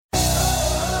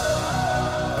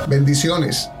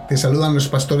Bendiciones, te saludan los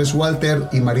pastores Walter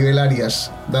y Maribel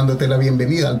Arias, dándote la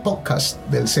bienvenida al podcast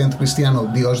del Centro Cristiano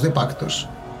Dios de Pactos.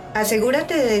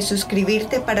 Asegúrate de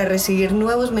suscribirte para recibir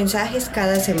nuevos mensajes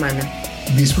cada semana.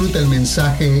 Disfruta el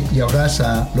mensaje y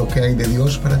abraza lo que hay de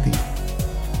Dios para ti.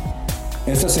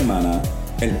 Esta semana,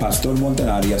 el pastor Walter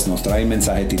Arias nos trae el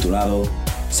mensaje titulado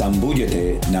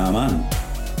Zambúllete, Naamán.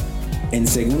 En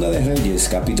 2 de Reyes,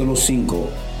 capítulo 5,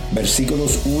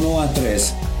 versículos 1 a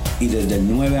 3 y desde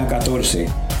el 9 a 14,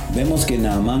 vemos que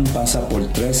Naamán pasa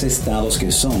por tres estados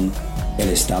que son el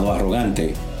estado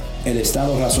arrogante, el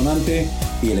estado razonante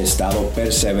y el estado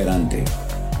perseverante.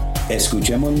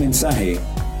 Escuchemos el mensaje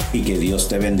y que Dios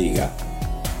te bendiga.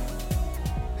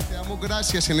 Te damos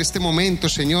gracias en este momento,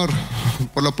 Señor,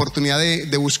 por la oportunidad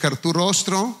de buscar tu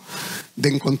rostro, de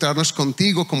encontrarnos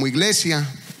contigo como iglesia,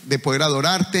 de poder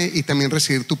adorarte y también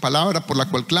recibir tu palabra, por la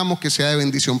cual clamo que sea de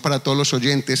bendición para todos los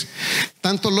oyentes,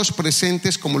 tanto los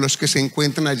presentes como los que se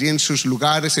encuentran allí en sus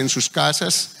lugares, en sus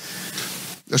casas,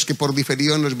 los que por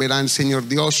diferido nos verán. Señor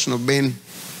Dios, nos ven.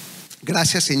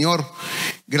 Gracias, Señor.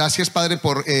 Gracias, Padre,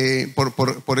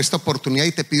 por esta oportunidad,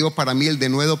 y te pido para mí el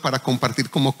denuedo para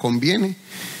compartir como conviene,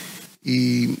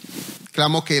 y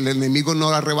clamo que el enemigo no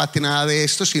arrebate nada de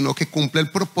esto, sino que cumpla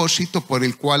el propósito por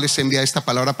el cual es enviada esta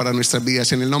palabra para nuestras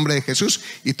vidas, en el nombre de Jesús.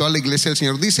 Y toda la iglesia del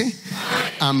Señor dice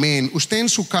amén. Usted en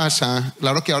su casa,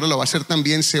 claro que ahora lo va a hacer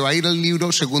también, se va a ir al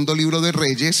segundo libro de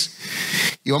Reyes,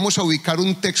 y vamos a ubicar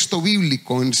un texto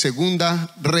bíblico en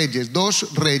segunda Reyes,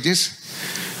 dos Reyes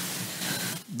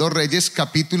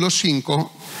capítulo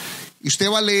 5. Y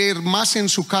usted va a leer más en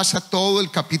su casa todo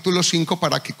el capítulo 5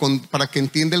 para que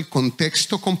entienda el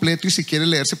contexto completo, y si quiere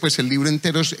leerse pues el libro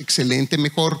entero es excelente,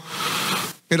 mejor.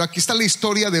 Pero aquí está la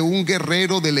historia de un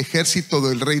guerrero del ejército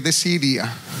del rey de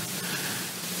Siria,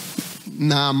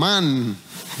 Naamán,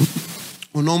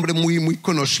 un hombre muy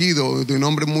conocido, de un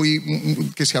hombre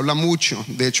que se habla mucho.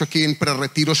 De hecho, aquí en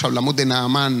Prerretiros hablamos de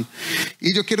Naamán.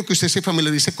 Y yo quiero que usted se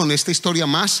familiarice con esta historia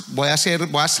más. Voy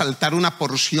a saltar una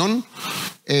porción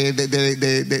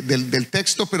del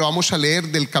texto, pero vamos a leer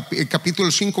del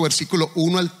capítulo 5, versículo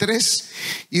 1 al 3,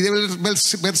 y del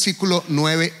versículo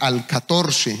 9 al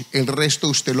 14. El resto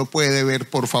usted lo puede ver,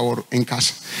 por favor, en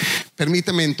casa.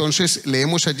 Permítame entonces,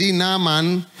 leemos allí: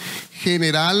 Naamán,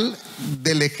 general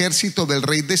del ejército del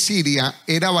rey de Siria,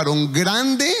 era varón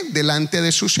grande delante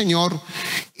de su señor,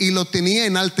 y lo tenía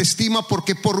en alta estima,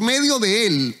 porque por medio de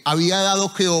él había dado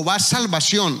Jehová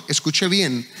salvación. Escuche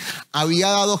bien, había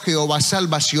dado Jehová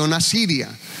salvación a Siria.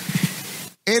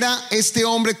 Era este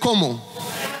hombre como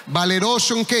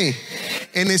valeroso en qué,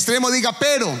 en extremo. Diga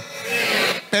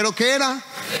pero ¿qué era?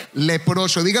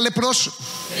 Leproso. Diga leproso.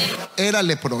 Era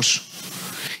leproso.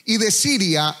 Y de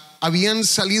Siria habían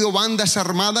salido bandas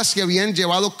armadas y habían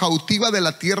llevado cautiva de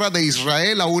la tierra de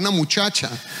Israel a una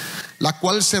muchacha, la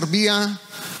cual servía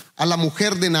a la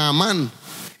mujer de Naamán.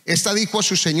 Esta dijo a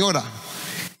su señora: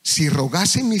 si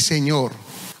rogase mi señor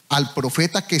al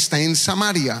profeta que está en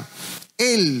Samaria,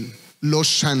 él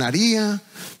los sanaría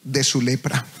de su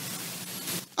lepra.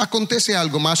 Acontece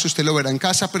algo más, usted lo verá en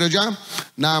casa, pero ya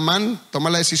Naamán toma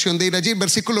la decisión de ir allí.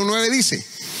 Versículo 9 dice: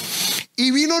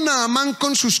 y vino Naamán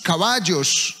con sus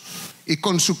caballos y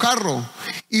con su carro,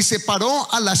 y se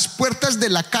paró a las puertas de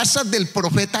la casa del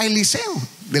profeta Eliseo,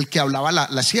 del que hablaba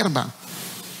la sierva.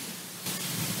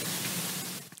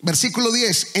 Versículo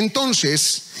 10: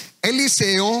 entonces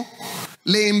Eliseo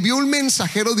le envió un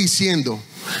mensajero diciendo: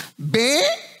 ve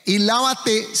y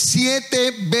lávate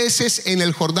 7 veces en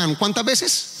el Jordán. ¿Cuántas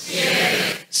veces?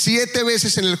 7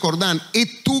 veces en el Jordán, y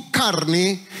tu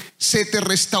carne se te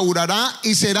restaurará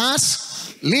y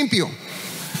serás limpio.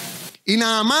 Y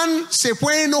Naamán se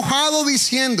fue enojado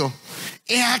diciendo: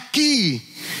 he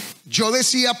aquí, yo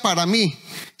decía para mí,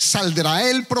 saldrá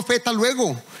el profeta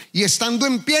luego, y estando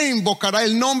en pie invocará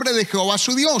el nombre de Jehová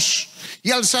su Dios,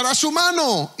 y alzará su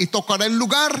mano y tocará el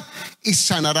lugar y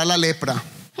sanará la lepra.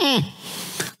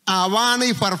 Habana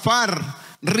y Farfar,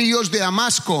 ríos de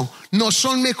Damasco, ¿no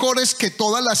son mejores que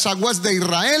todas las aguas de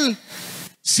Israel?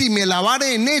 Si me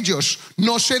lavare en ellos,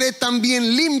 ¿no seré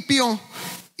también limpio?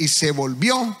 Y se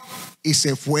volvió y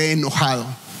se fue enojado.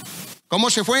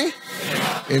 ¿Cómo se fue?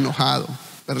 Enojado.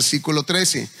 Versículo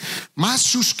 13: mas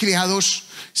sus criados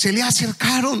se le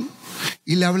acercaron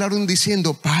y le hablaron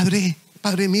diciendo: Padre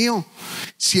mío,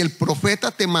 si el profeta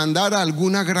te mandara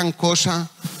alguna gran cosa,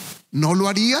 ¿no lo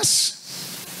harías?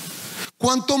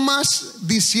 ¿Cuánto más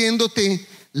diciéndote: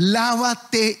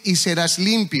 lávate y serás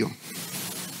limpio?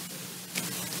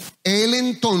 Él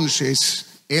entonces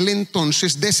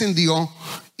descendió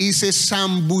y se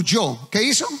zambulló. ¿Qué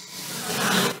hizo?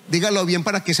 Dígalo bien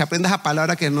para que se aprenda esa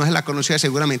palabra que no se la conocía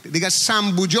seguramente. Diga: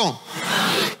 zambulló.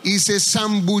 y se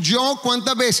zambulló,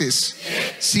 ¿cuántas veces?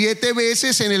 7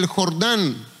 veces en el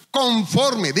Jordán,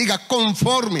 conforme, diga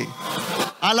conforme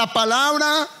a la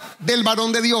palabra del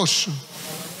varón de Dios.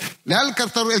 Lea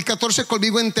el 14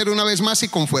 conmigo entero una vez más y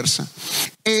con fuerza.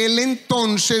 Él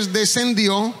entonces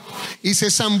descendió y se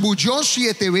zambulló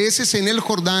 7 veces en el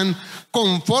Jordán,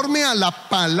 conforme a la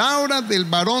palabra del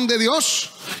varón de Dios,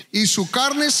 y su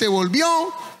carne se volvió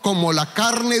como la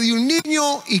carne de un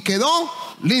niño y quedó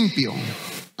limpio.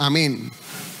 Amén.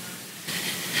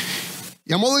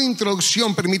 Y a modo de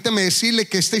introducción, permítame decirle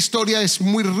que esta historia es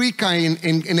muy rica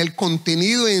en el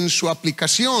contenido, en su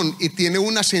aplicación, y tiene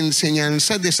unas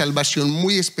enseñanzas de salvación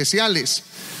muy especiales.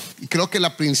 Y creo que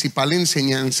la principal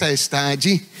enseñanza está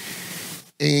allí,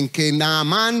 en que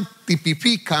Naamán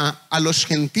tipifica a los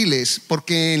gentiles,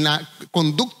 porque en la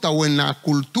conducta o en la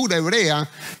cultura hebrea,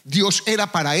 Dios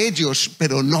era para ellos,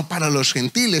 pero no para los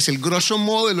gentiles. El grosso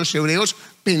modo de los hebreos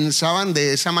pensaban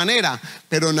de esa manera,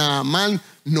 pero Naamán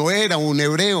no era un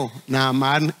hebreo,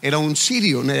 Naamán era un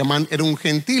sirio, Naamán era un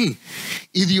gentil.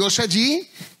 Y Dios allí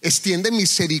extiende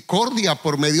misericordia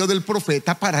por medio del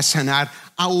profeta para sanar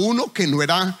a uno que no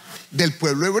era del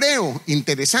pueblo hebreo.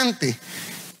 Interesante,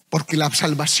 porque la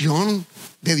salvación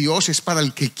de Dios es para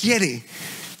el que quiere.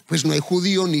 Pues no hay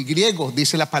judío ni griego,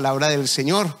 dice la palabra del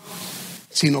Señor,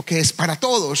 sino que es para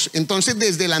todos. Entonces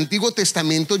desde el Antiguo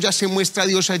Testamento ya se muestra a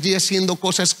Dios allí haciendo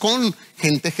cosas con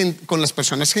con las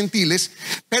personas gentiles,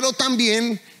 pero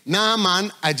también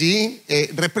Naamán allí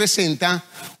representa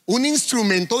un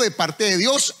instrumento de parte de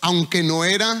Dios, aunque no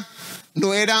era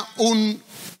un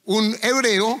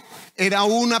hebreo, era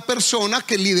una persona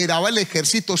que lideraba el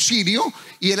ejército sirio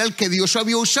y era el que Dios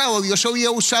había usado. Dios había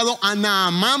usado a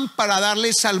Naamán para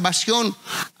darle salvación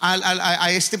a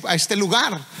este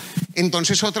lugar.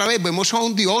 Entonces otra vez vemos a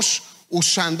un Dios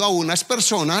usando a unas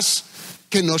personas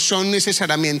que no son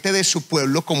necesariamente de su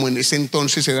pueblo, como en ese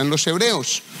entonces eran los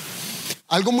hebreos.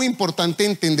 Algo muy importante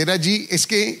entender allí es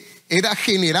que era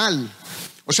general.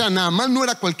 O sea, Naamán no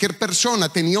era cualquier persona,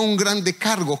 tenía un grande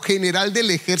cargo, general del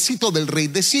ejército del rey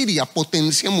de Siria,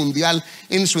 potencia mundial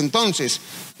en su entonces.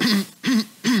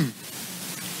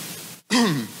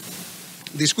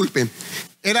 Disculpe,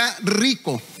 era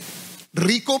rico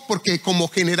porque como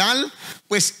general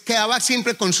pues quedaba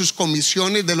siempre con sus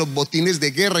comisiones de los botines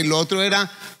de guerra, y lo otro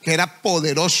era que era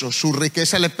poderoso, su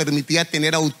riqueza le permitía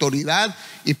tener autoridad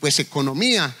y pues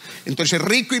economía. Entonces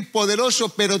rico y poderoso,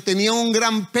 pero tenía un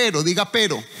gran pero, diga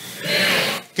pero,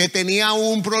 que tenía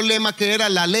un problema que era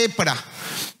la lepra.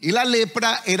 Y la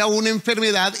lepra era una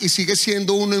enfermedad y sigue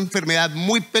siendo una enfermedad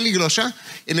muy peligrosa,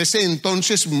 en ese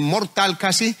entonces mortal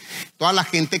casi. Toda la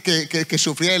gente que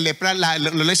sufría de lepra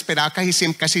no la esperaba,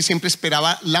 casi siempre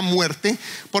esperaba la muerte,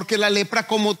 porque la lepra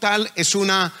como tal es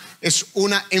una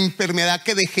enfermedad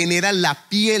que degenera la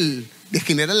piel,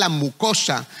 degenera la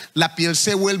mucosa, la piel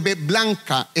se vuelve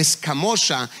blanca,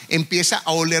 escamosa, empieza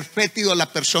a oler fétido a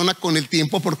la persona con el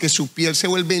tiempo, porque su piel se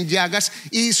vuelve en llagas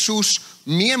y sus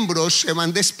miembros se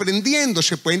van desprendiendo,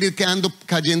 se pueden ir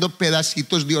cayendo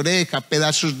pedacitos de oreja,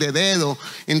 pedazos de dedo.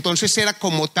 Entonces era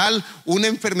como tal una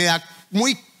enfermedad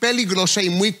muy peligrosa y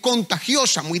muy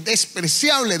contagiosa, muy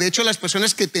despreciable. De hecho, las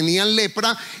personas que tenían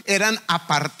lepra eran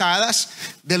apartadas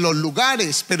de los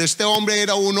lugares, pero este hombre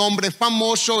era un hombre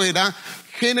famoso, era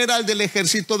general del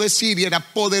ejército de Siria,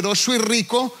 era poderoso y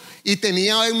rico, y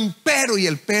tenía un pero, y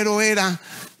el pero era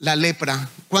la lepra.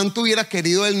 ¿Cuánto hubiera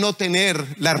querido él no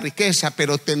tener la riqueza,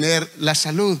 pero tener la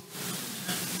salud?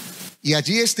 Y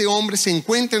allí este hombre se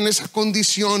encuentra en esa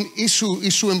condición, y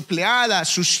su empleada,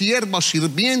 su sierva o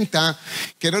sirvienta,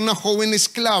 que era una joven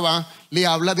esclava, le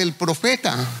habla del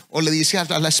profeta, o le dice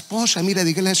a la esposa: mira,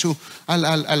 dígale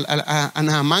a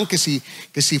Naamán que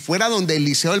si fuera donde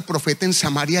Eliseo el profeta en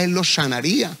Samaria, él lo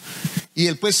sanaría. Y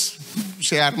él pues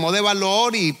se armó de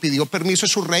valor y pidió permiso a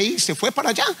su rey y se fue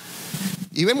para allá.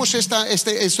 Y vemos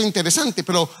esto interesante.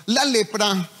 Pero la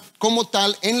lepra como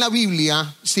tal en la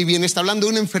Biblia, si bien está hablando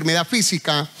de una enfermedad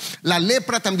física, la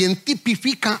lepra también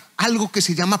tipifica algo que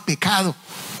se llama pecado.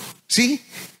 ¿Sí?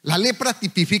 La lepra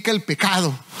tipifica el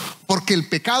pecado, porque el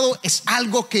pecado es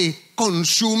algo que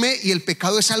consume, y el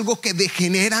pecado es algo que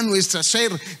degenera nuestro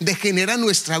ser, degenera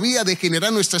nuestra vida, degenera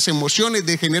nuestras emociones,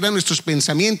 degenera nuestros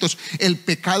pensamientos. El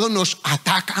pecado nos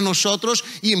ataca a nosotros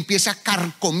y empieza a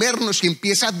carcomernos y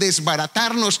empieza a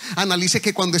desbaratarnos. Analice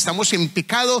que cuando estamos en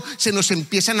pecado se nos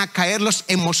empiezan a caer las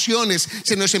emociones,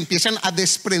 se nos empiezan a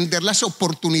desprender las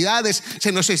oportunidades,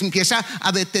 se nos empieza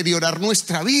a deteriorar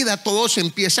nuestra vida, todo se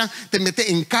empieza, te mete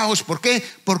en caos. ¿Por qué?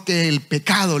 Porque el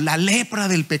pecado, la lepra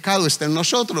del pecado está en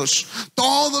nosotros.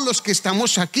 Todos los que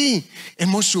estamos aquí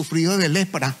hemos sufrido de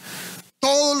lepra.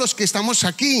 Todos los que estamos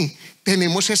aquí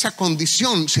tenemos esa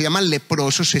condición, se llaman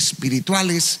leprosos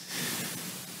espirituales.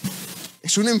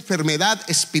 Es una enfermedad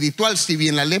espiritual. Si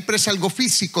bien la lepra es algo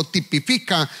físico,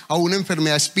 tipifica a una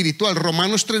enfermedad espiritual.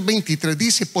 Romanos 3:23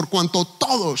 dice: por cuanto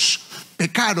todos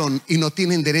pecaron y no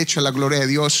tienen derecho a la gloria de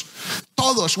Dios.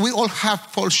 Todos, we all have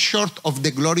fall short of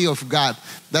the glory of God.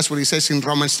 That's what it says in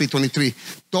Romans 3:23.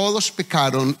 Todos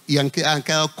pecaron y han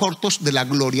quedado cortos de la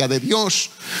gloria de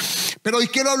Dios. Pero hoy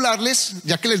quiero hablarles,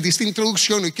 ya que les di esta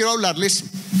introducción, hoy quiero hablarles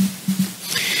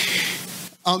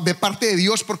de parte de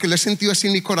Dios, porque lo he sentido así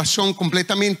en mi corazón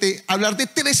completamente, hablar de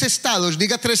 3 estados.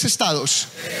 Diga 3 estados.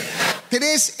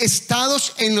 3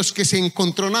 estados en los que se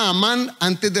encontró Naamán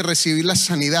antes de recibir la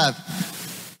sanidad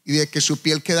y de que su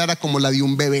piel quedara como la de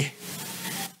un bebé.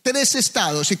 3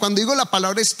 estados. Y cuando digo la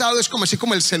palabra estado, es como así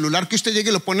como el celular que usted llega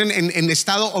y lo ponen en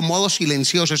estado o modo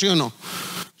silencioso, ¿sí o no?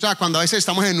 O sea, cuando a veces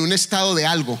estamos en un estado de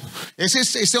algo.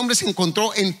 Ese hombre se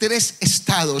encontró en 3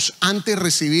 estados antes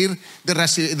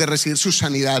de recibir su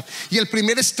sanidad. Y el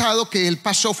primer estado que él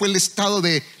pasó fue el estado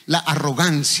de la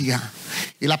arrogancia.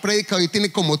 Y la prédica hoy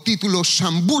tiene como título: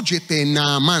 Zambúllete,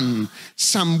 Naamán.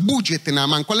 Zambúllete,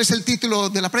 Naamán. ¿Cuál es el título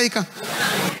de la prédica?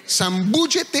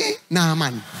 Zambúllete,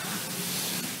 Naamán.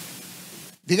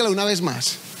 Dígalo una vez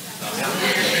más.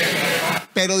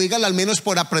 Pero dígala al menos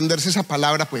por aprenderse esa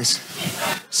palabra, pues.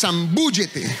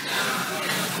 Zambúllete.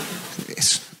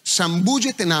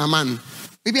 Zambúllete, Naamán.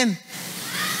 Muy bien.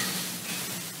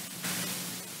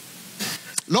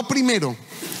 Lo primero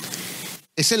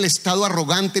es el estado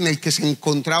arrogante en el que se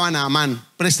encontraba Naamán.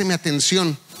 Présteme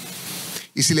atención.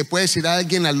 Y si le puede decir a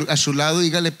alguien a su lado,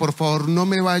 dígale: por favor, no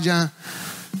me vaya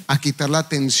a quitar la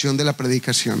atención de la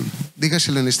predicación.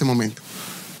 Dígaselo en este momento: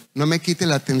 no me quite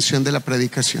la atención de la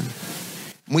predicación.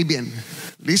 Muy bien,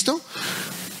 ¿listo?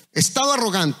 Estado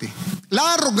arrogante.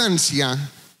 La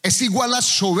arrogancia es igual a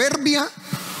soberbia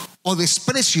o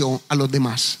desprecio a los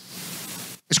demás.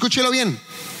 Escúchelo bien.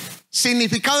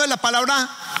 Significado de la palabra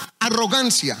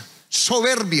arrogancia: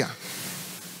 soberbia,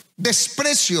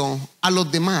 desprecio a los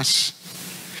demás.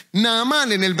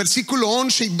 Naamán, en el versículo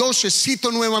 11 y 12,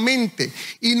 cito nuevamente: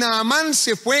 y Naamán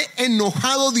se fue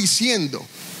enojado diciendo: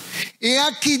 he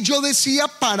aquí, yo decía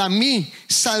para mí,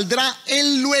 saldrá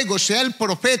él luego, sea el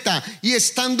profeta, y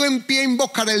estando en pie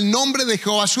invocará el nombre de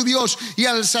Jehová su Dios, y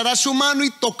alzará su mano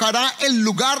y tocará el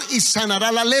lugar y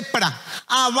sanará la lepra.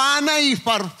 Habana y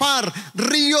Farfar,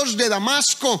 ríos de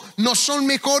Damasco, no son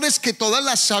mejores que todas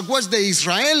las aguas de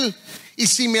Israel, y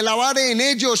si me lavare en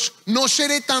ellos, no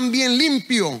seré también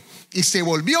limpio. Y se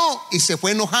volvió y se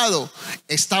fue enojado.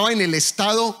 Estaba en el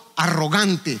estado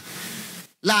arrogante.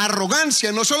 La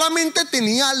arrogancia no solamente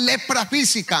tenía lepra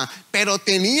física, pero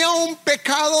tenía un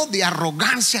pecado de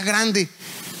arrogancia grande.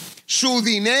 Su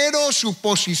dinero, su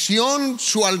posición,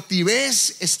 su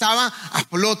altivez estaba a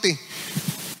flote.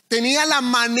 Tenía la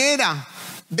manera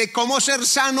de cómo ser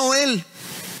sano él.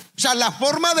 O sea, la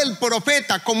forma del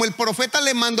profeta, como el profeta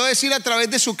le mandó decir a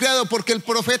través de su criado, porque el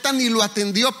profeta ni lo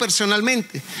atendió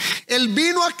personalmente. Él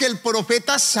vino a que el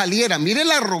profeta saliera. Mire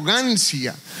la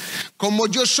arrogancia. Como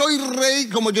yo soy rey,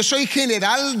 como yo soy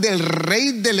general del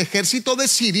rey del ejército de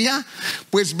Siria,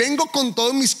 pues vengo con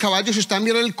todos mis caballos. Están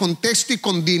viendo el contexto, y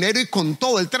con dinero y con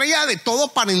todo. Él traía de todo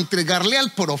para entregarle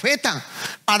al profeta,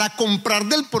 para comprar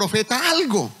del profeta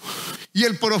algo. Y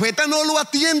el profeta no lo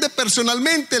atiende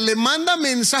personalmente, le manda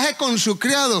mensaje con su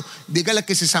criado: dígale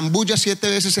que se zambulla 7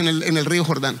 veces en el río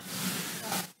Jordán.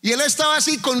 Y él estaba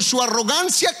así, con su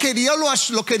arrogancia,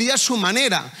 lo quería a su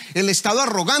manera. El estado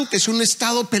arrogante es un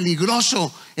estado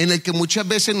peligroso en el que muchas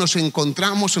veces nos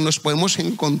encontramos o nos podemos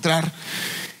encontrar.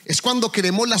 Es cuando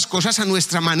queremos las cosas a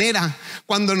nuestra manera,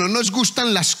 cuando no nos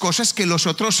gustan las cosas que los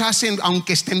otros hacen,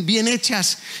 aunque estén bien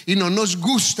hechas, y no nos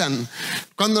gustan.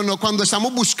 Cuando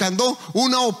estamos buscando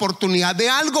una oportunidad de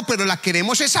algo, pero la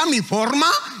queremos es a mi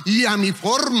forma y a mi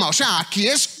forma. O sea, aquí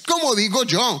es como digo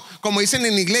yo, como dicen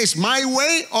en inglés, my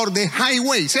way or the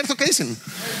highway, ¿cierto? ¿Qué dicen?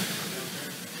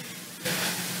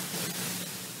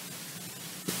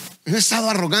 Un estado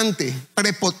arrogante,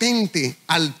 prepotente,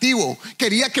 altivo.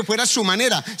 Quería que fuera su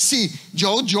manera. Sí,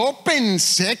 yo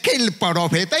pensé que el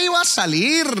profeta iba a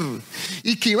salir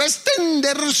y que iba a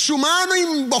extender su mano,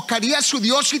 invocaría a su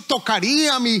Dios y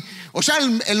tocaría a mí. O sea,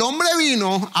 el hombre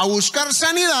vino a buscar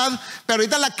sanidad, pero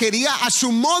ahorita la quería a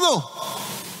su modo,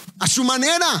 a su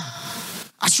manera,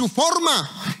 a su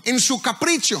forma, en su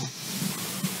capricho.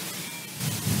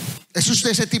 ¿Es usted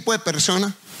ese tipo de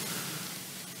persona?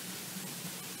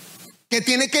 Que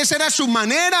tiene que ser a su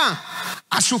manera,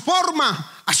 a su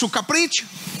forma, a su capricho.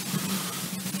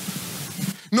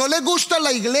 No le gusta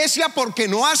la iglesia porque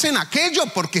no hacen aquello,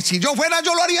 porque si yo fuera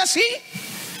yo lo haría así.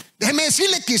 Déjeme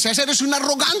decirle, quizás eres un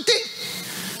arrogante.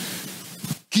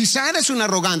 Quizá eres un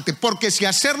arrogante, porque si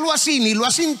hacerlo así ni lo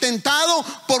has intentado,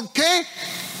 ¿por qué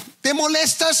te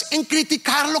molestas en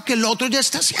criticar lo que el otro ya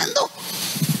está haciendo?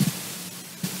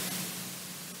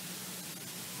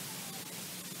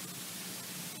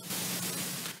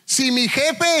 Si mi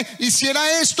jefe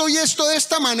hiciera esto y esto de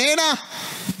esta manera,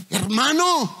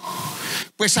 hermano,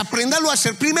 pues apréndalo a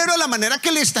hacer primero de la manera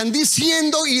que le están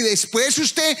diciendo, y después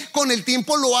usted con el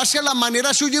tiempo lo hace a la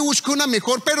manera suya y busca una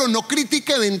mejor, pero no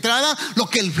critique de entrada lo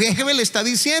que el jefe le está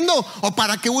diciendo. ¿O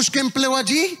para qué busque empleo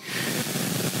allí?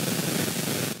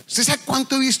 ¿Usted sabe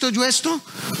cuánto he visto yo esto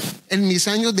en mis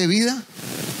años de vida?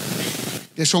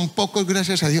 Que son pocos,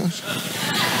 gracias a Dios.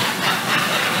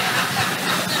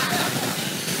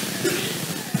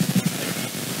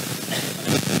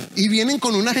 Y vienen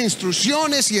con unas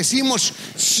instrucciones y decimos,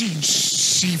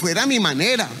 si fuera mi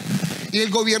manera. Y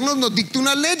el gobierno nos dicta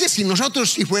unas leyes y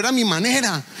nosotros, si fuera mi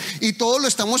manera. Y todo lo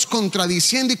estamos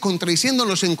contradiciendo y contradiciendo.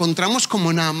 Nos encontramos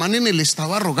como Naamán en el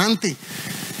estado arrogante,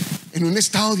 en un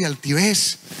estado de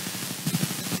altivez.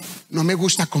 No me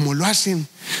gusta cómo lo hacen,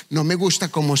 no me gusta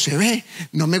cómo se ve,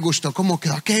 no me gustó cómo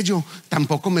quedó aquello,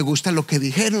 tampoco me gusta lo que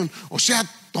dijeron. O sea,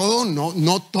 todo,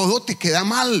 no todo te queda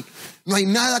mal. No hay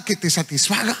nada que te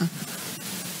satisfaga.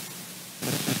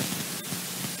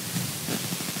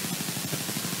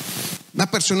 Una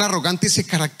persona arrogante se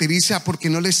caracteriza porque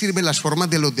no le sirve las formas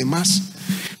de los demás,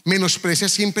 menosprecia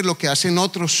siempre lo que hacen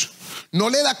otros,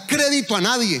 no le da crédito a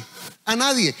nadie.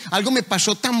 Algo me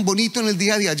pasó tan bonito en el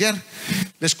día de ayer.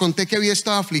 Les conté que había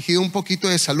estado afligido un poquito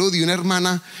de salud, y una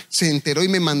hermana se enteró y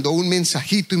me mandó un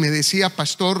mensajito y me decía: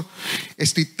 pastor,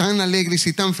 estoy tan alegre y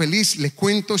estoy tan feliz, le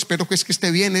cuento, espero que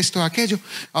esté bien esto, aquello.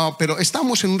 Pero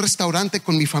estábamos en un restaurante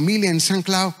con mi familia en San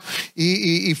Cloud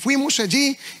y fuimos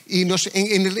allí y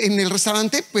en el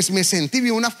restaurante pues me sentí, vi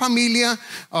una familia,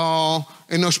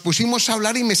 nos pusimos a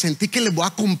hablar y me sentí que les voy a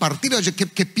compartir,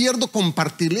 que pierdo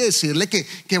compartirle, decirle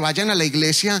que vayan a la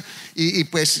iglesia, y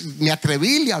pues me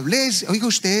atreví, le hablé: oiga,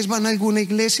 ¿ustedes van a alguna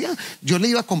iglesia? Yo le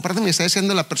iba a compartir, me está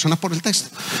diciendo la persona por el texto,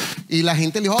 y la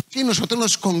gente le dijo: sí, nosotros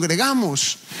nos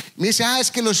congregamos. Me dice: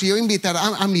 es que los iba a invitar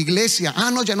a mi iglesia.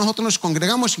 No, ya nosotros nos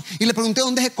congregamos. Y le pregunté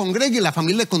dónde se congrega, y la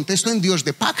familia le contestó: en Dios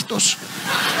de Pactos.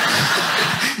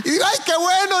 Y digo: ay, qué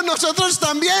bueno, nosotros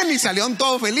también. Y salieron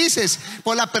todos felices.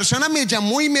 Pues la persona me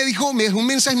llamó y me dejó un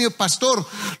mensaje mío: pastor,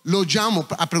 lo llamo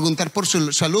a preguntar por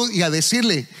su salud y a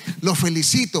decirle: lo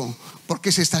felicito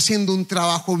porque se está haciendo un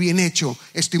trabajo bien hecho.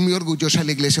 Estoy muy orgullosa de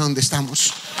la iglesia donde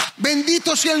estamos.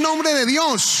 Bendito sea el nombre de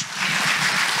Dios.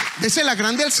 Dese la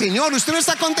grande al Señor. ¿Usted no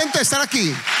está contento de estar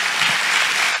aquí?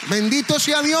 Bendito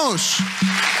sea Dios.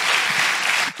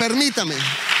 Permítame.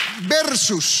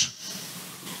 Versus.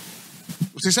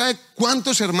 ¿Usted sabe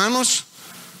cuántos hermanos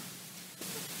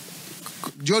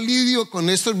yo lidio con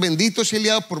estos benditos y he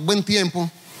lidiado por buen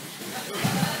tiempo?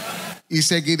 Y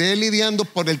seguiré lidiando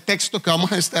por el texto que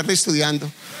vamos a estar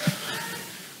estudiando.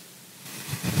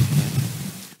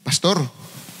 Pastor,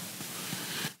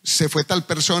 se fue tal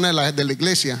persona de la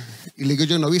iglesia, y le digo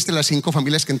yo: ¿no viste las 5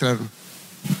 familias que entraron?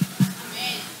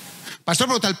 Pastor,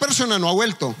 pero tal persona no ha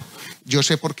vuelto. Yo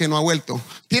sé por qué no ha vuelto.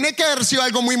 Tiene que haber sido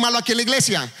algo muy malo aquí en la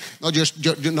iglesia. No, yo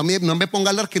no me ponga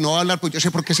a hablar, que no va a hablar, pues yo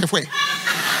sé por qué se fue.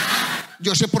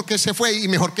 Yo sé por qué se fue, y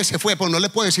mejor que se fue, pero no le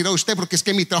puedo decir a usted, porque es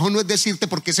que mi trabajo no es decirte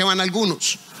por qué se van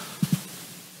algunos.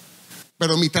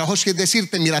 Pero mi trabajo sí es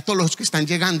decirte: mira todos los que están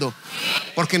llegando,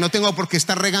 porque no tengo por qué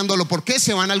estar regándolo por qué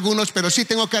se van algunos, pero sí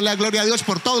tengo que darle la gloria a Dios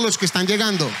por todos los que están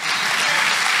llegando.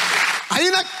 Hay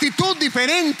una actitud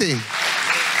diferente.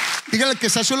 Dígale que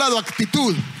está a su lado: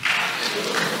 actitud.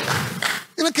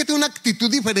 Tiene que tener una actitud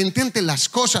diferente ante las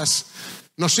cosas.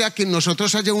 No sea que en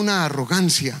nosotros haya una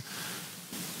arrogancia.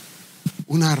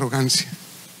 Una arrogancia.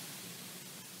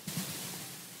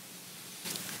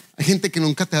 Hay gente que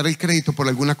nunca te dará el crédito por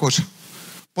alguna cosa.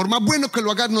 Por más bueno que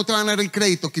lo hagas, no te van a dar el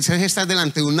crédito. Quizás estás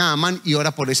delante de un Naamán y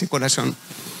ora por ese corazón.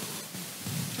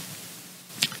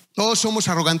 Todos somos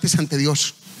arrogantes ante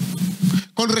Dios.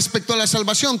 Con respecto a la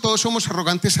salvación, todos somos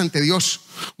arrogantes ante Dios.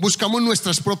 Buscamos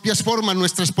nuestras propias formas,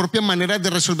 nuestras propias maneras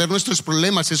de resolver nuestros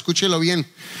problemas. Escúchelo bien.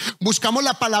 Buscamos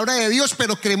la palabra de Dios,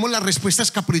 pero queremos las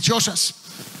respuestas caprichosas.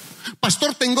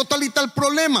 Pastor, tengo tal y tal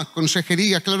problema.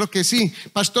 Consejería, claro que sí.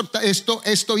 Pastor,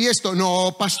 esto y esto.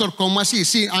 No, pastor, ¿cómo así?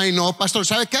 Sí, ay no, pastor.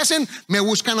 ¿Sabe qué hacen? Me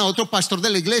buscan a otro pastor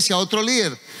de la iglesia, a otro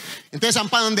líder. Entonces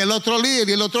amparan del otro líder,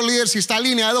 y el otro líder, si está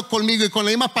alineado conmigo y con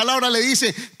la misma palabra, le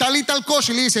dice tal y tal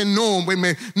cosa, y le dicen: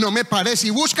 no me parece. Y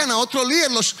buscan a otro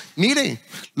líder. Mire,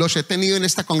 los he tenido en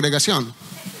esta congregación.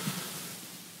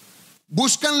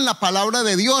 Buscan la palabra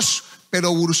de Dios,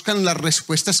 pero buscan las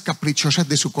respuestas caprichosas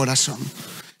de su corazón.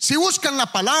 Sí buscan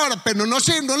la palabra, pero no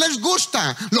les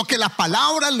gusta lo que la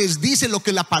palabra les dice, lo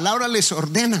que la palabra les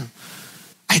ordena.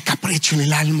 Hay capricho en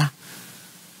el alma.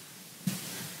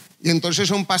 Y entonces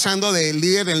son pasando de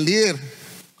líder en líder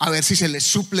a ver si se les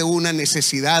suple una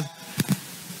necesidad.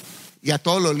 Y a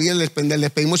todos los líderes les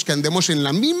pedimos que andemos en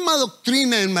la misma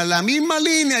doctrina, en la misma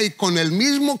línea y con el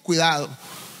mismo cuidado.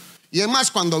 Y además,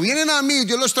 cuando vienen a mí,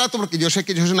 yo los trato porque yo sé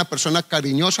que yo soy una persona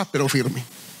cariñosa pero firme.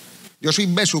 Yo soy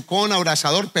besucón,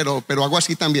 abrazador, pero hago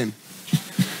así también.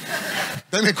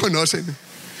 Ustedes me conocen.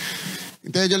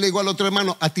 Entonces yo le digo al otro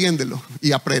hermano, atiéndelo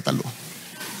y apriétalo.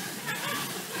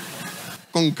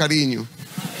 Con cariño.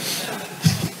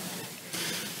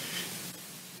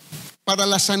 Para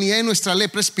la sanidad de nuestra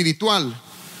lepra espiritual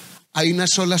hay una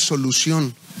sola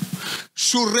solución.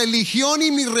 Su religión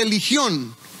y mi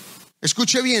religión,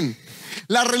 escuche bien,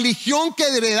 la religión que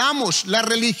heredamos, la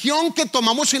religión que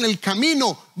tomamos en el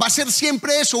camino va a ser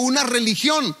siempre eso, una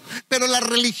religión. Pero la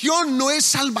religión no es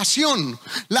salvación.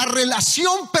 La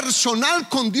relación personal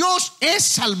con Dios es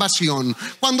salvación.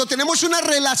 Cuando tenemos una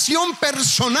relación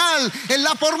personal es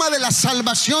la forma de la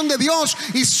salvación de Dios,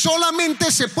 y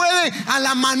solamente se puede a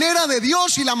la manera de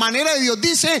Dios, y la manera de Dios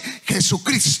dice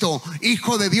Jesucristo,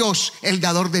 Hijo de Dios, el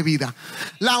dador de vida.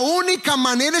 La única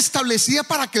manera establecida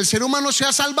para que el ser humano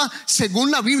sea salva según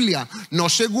la Biblia, no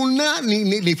según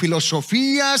ni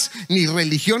filosofías, ni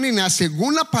religión, ni nada.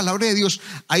 Según la palabra de Dios,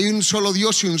 hay un solo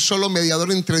Dios y un solo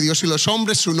mediador entre Dios y los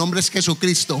hombres. Su nombre es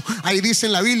Jesucristo. Ahí dice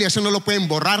en la Biblia, eso no lo pueden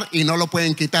borrar y no lo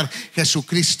pueden quitar.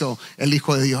 Jesucristo, el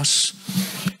Hijo de Dios,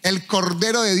 el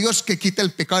Cordero de Dios que quita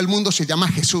el pecado del mundo, se llama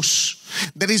Jesús.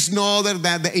 There is no other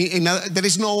there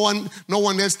is no one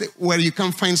else where you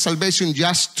can find salvation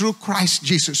just through Christ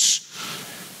Jesus.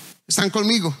 ¿Están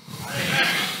conmigo?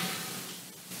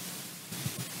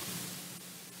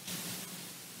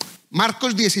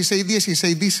 Marcos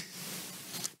 16:16 dice,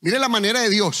 mire la manera de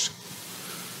Dios: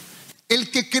 el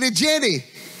que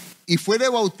creyere y fuere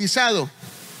bautizado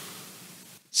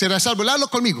será salvo. Léalo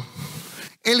conmigo.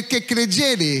 El que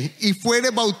creyere y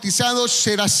fuere bautizado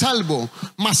será salvo,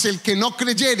 mas el que no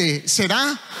creyere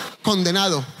será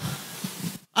condenado.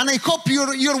 And I hope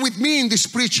you're with me in this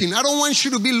preaching. I don't want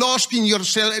you to be lost in your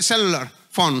cellular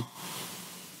phone.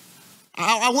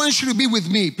 I want you to be with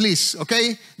me, please,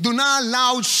 okay? Do not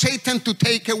allow Satan to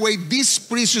take away this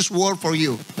precious word for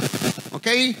you,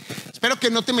 okay? Espero que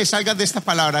no te me salgas de esta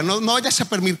palabra. No vayas a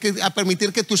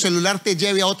permitir que tu celular te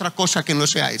lleve a otra cosa que no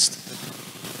sea esto.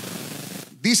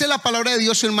 Dice la palabra de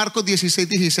Dios en Marcos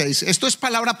 16:16. Esto es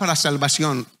palabra para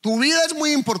salvación. Tu vida es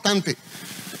muy importante.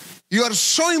 You are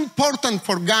so important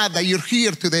for God that you're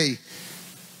here today.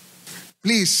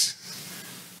 Please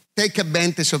take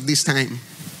advantage of this time.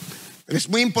 Es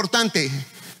muy importante.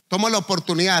 Toma la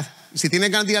oportunidad. Si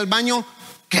tienes ganas de ir al baño,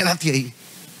 quédate ahí.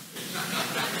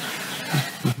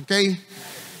 Ok,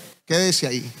 quédese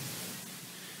ahí.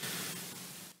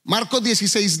 Marcos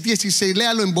 16:16,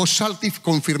 léalo en voz alta y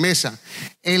con firmeza.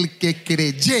 El que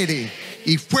creyere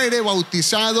y fuere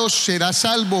bautizado será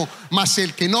salvo, mas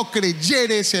el que no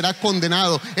creyere será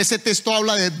condenado. Ese texto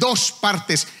habla de dos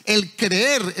partes. El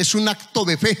creer es un acto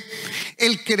de fe.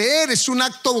 El creer es un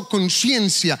acto de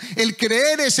conciencia. El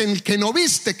creer es en el que no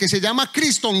viste, que se llama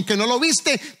Cristo. Aunque no lo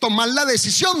viste, tomar la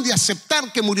decisión de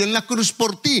aceptar que murió en la cruz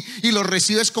por ti y lo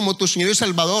recibes como tu Señor y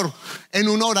Salvador, en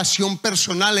una oración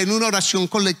personal, en una oración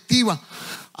colectiva.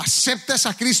 Aceptas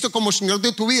a Cristo como Señor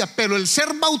de tu vida. Pero el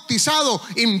ser bautizado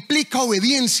implica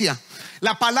obediencia.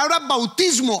 La palabra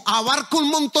bautismo abarca un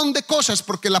montón de cosas,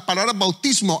 porque la palabra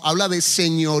bautismo habla de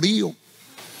señorío.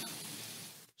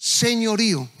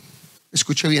 Señorío.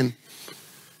 Escuche bien.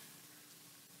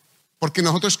 Porque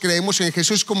nosotros creemos en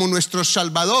Jesús como nuestro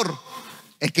Salvador,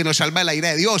 el que nos salva de la ira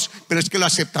de Dios, pero es que lo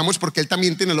aceptamos porque Él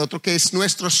también tiene el otro que es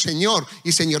nuestro Señor,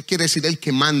 y Señor quiere decir el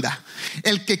que manda.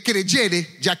 El que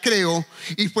creyere, ya creo,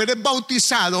 y fuere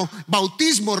bautizado.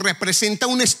 Bautismo representa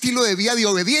un estilo de vida de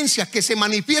obediencia que se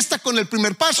manifiesta con el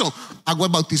primer paso: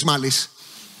 aguas bautismales.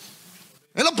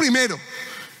 Es lo primero,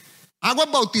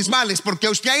 aguas bautismales, porque a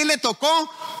usted ahí le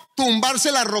tocó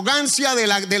tumbarse la arrogancia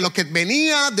de lo que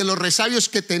venía, de los resabios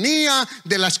que tenía,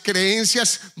 de las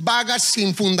creencias vagas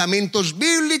sin fundamentos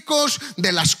bíblicos,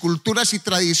 de las culturas y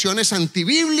tradiciones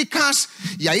antibíblicas.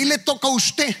 Y ahí le toca a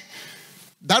usted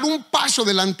dar un paso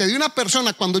delante de una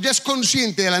persona, cuando ya es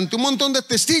consciente, delante de un montón de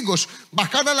testigos,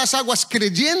 bajar a las aguas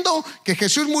creyendo que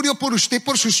Jesús murió por usted,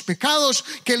 por sus pecados,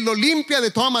 que Él lo limpia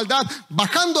de toda maldad.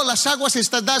 Bajando a las aguas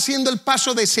está haciendo el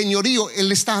paso de señorío.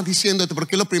 Él está diciéndote,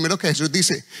 porque es lo primero que Jesús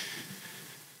dice: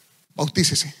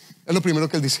 bautícese. Es lo primero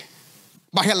que Él dice: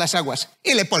 baje a las aguas.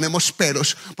 Y le ponemos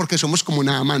peros porque somos como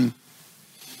Naamán.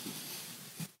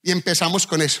 Y empezamos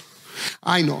con eso.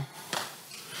 Ay, no.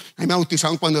 A mí me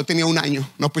bautizaron cuando yo tenía 1 año.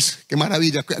 No, pues qué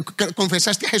maravilla.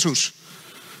 ¿Confesaste a Jesús?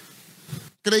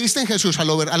 ¿Creíste en Jesús? A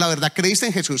la verdad, creíste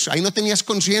en Jesús. Ahí no tenías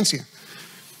conciencia,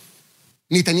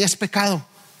 ni tenías pecado,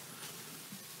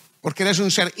 porque eres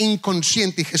un ser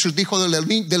inconsciente. Y Jesús dijo: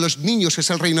 de los niños es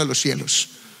el reino de los cielos.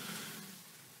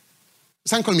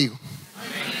 ¿Están conmigo?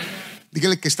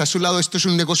 Dígale que está a su lado: esto es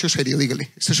un negocio serio.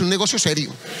 Dígale: esto es un negocio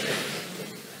serio.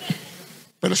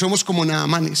 Pero somos como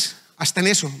Naamanes, hasta en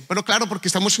eso. Pero claro, porque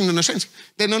estamos en inocencia.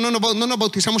 No nos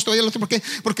bautizamos todavía. ¿Por qué?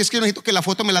 Porque es que yo necesito que la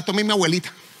foto me la tome mi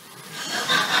abuelita.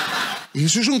 Y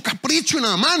eso es un capricho,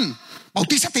 Naamán.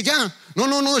 Bautízate ya.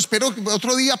 No, espero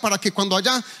otro día para que cuando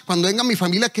venga mi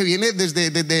familia que viene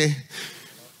desde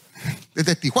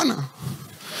Tijuana.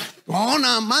 No,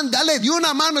 Naamán, dale, de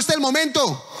una mano, este es el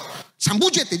momento.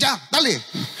 Zambúllete ya, dale.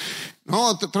 No,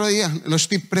 otro día, no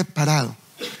estoy preparado.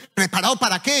 ¿Preparado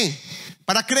para qué?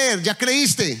 Para creer, ya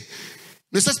creíste.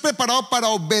 No estás preparado para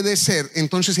obedecer.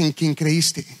 Entonces, ¿en quién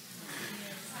creíste?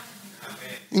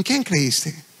 ¿En quién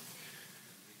creíste?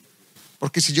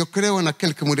 Porque si yo creo en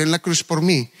aquel que murió en la cruz por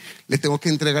mí, le tengo que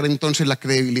entregar entonces la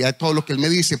credibilidad de todo lo que Él me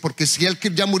dice. Porque si Él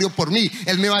que ya murió por mí,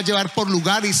 Él me va a llevar por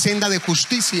lugar y senda de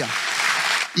justicia.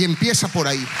 Y empieza por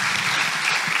ahí.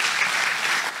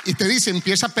 Y te dice: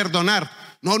 empieza a perdonar.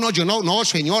 No,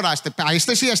 señora, a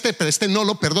este sí, pero este no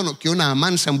lo perdono. Que una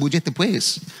Naamán, zambúllete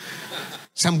pues.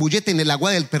 Zambúllete en el agua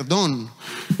del perdón.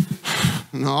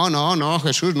 No,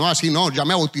 Jesús, no, así no. Ya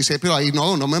me bauticé, pero ahí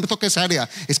no me toques esa área.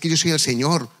 Es que yo soy el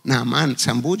Señor. Naamán,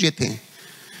 zambúllete.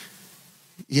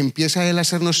 Y empieza Él a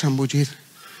hacernos zambullir.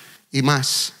 Y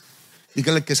más.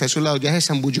 Dígale que está a su lado: ya se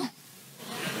zambulló.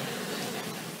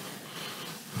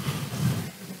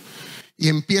 Y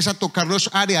empieza a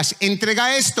tocarnos áreas.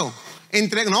 Entrega esto.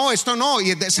 No, esto no.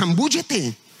 Y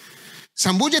zambúllete.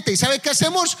 ¿Y sabe qué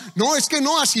hacemos? No, es que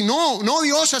no, así no,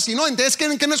 Dios, así no. Entonces,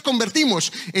 ¿en qué nos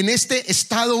convertimos? En este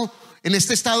estado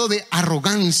de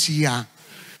arrogancia.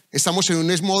 Estamos en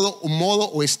un modo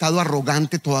o estado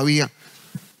arrogante todavía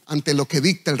ante lo que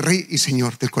dicta el Rey y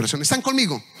Señor del corazón. ¿Están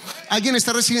conmigo? ¿Alguien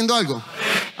está recibiendo algo?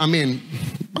 Amén.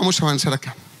 Vamos a avanzar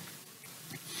acá.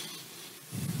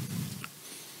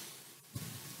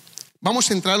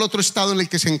 Vamos a entrar al otro estado en el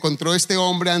que se encontró este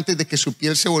hombre antes de que su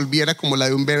piel se volviera como la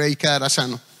de un bebé y quedara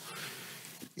sano.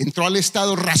 Entró al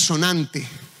estado razonante.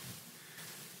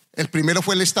 El primero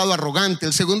fue el estado arrogante.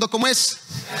 El segundo, ¿cómo es?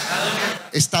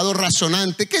 Estado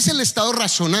razonante. ¿Qué es el estado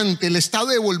razonante? El estado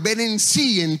de volver en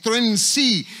sí. Entró en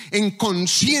sí, en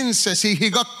conciencia.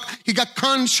 He got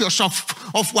conscious of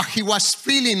what he was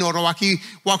feeling or what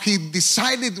he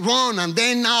decided wrong, and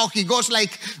then now he goes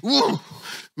like,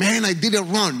 man, I did it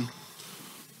wrong.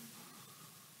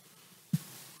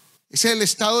 Ese es el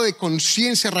estado de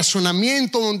conciencia,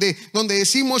 razonamiento, donde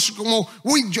decimos como: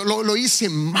 uy, yo lo hice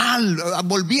mal,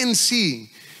 volví en sí.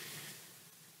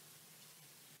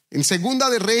 En Segunda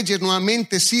de Reyes,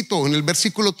 nuevamente cito en el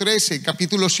versículo 13,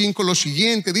 capítulo 5, lo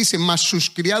siguiente dice: mas sus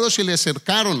criados se le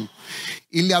acercaron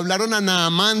y le hablaron a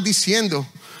Naamán diciendo.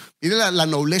 Mire la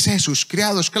nobleza de sus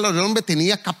criados. Claro, el hombre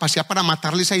tenía capacidad para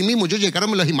matarles ahí mismo. Ellos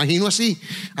llegaron, me los imagino así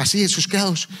de sus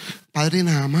criados: padre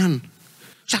Naamán.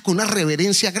 O sea, con una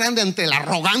reverencia grande ante el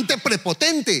arrogante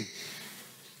prepotente,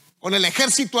 con el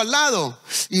ejército al lado.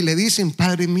 Y le dicen: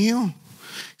 padre mío,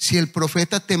 si el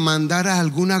profeta te mandara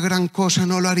alguna gran cosa,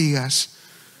 ¿no lo harías?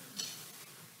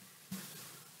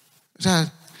 O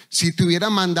sea, si te hubiera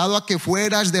mandado a que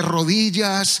fueras de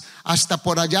rodillas hasta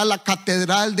por allá a la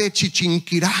catedral de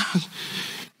Chichinquirá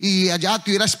y allá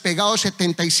te hubieras pegado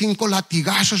 75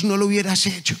 latigazos, no lo hubieras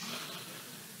hecho.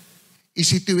 Y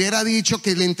si te hubiera dicho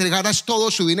que le entregaras todo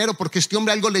su dinero, porque este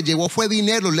hombre algo le llevó, fue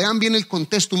dinero. Lean bien el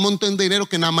contexto: un montón de dinero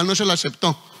que nada más no se lo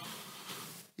aceptó.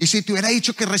 Y si te hubiera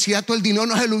dicho que recibiera todo el dinero,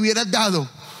 no se lo hubieras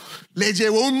dado. Le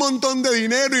llevó un montón de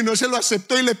dinero y no se lo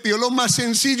aceptó, y le pidió lo más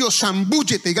sencillo: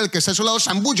 zambúllete. Diga el que está a su lado: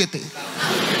 zambúllete.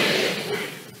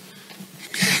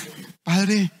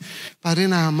 Padre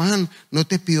Naamán, no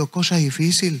te pido cosa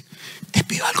difícil, te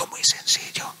pido algo muy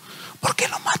sencillo, porque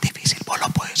lo más difícil vos lo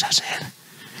puedes hacer,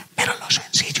 pero lo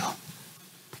sencillo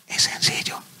es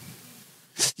sencillo.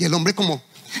 Y el hombre como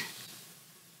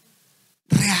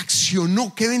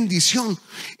reaccionó. ¡Qué bendición!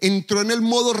 Entró en el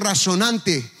modo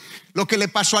razonante. Lo que le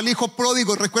pasó al hijo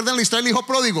pródigo. ¿Recuerdan la historia del hijo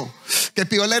pródigo? Que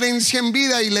pidió la herencia en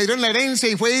vida y le dieron la herencia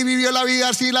y fue y vivió la vida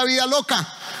así, la vida loca.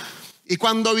 Y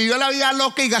cuando vivió la vida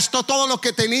loca y gastó todo lo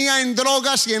que tenía en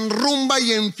drogas y en rumba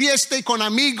y en fiesta y con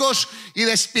amigos y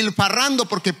despilfarrando,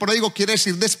 porque pródigo quiere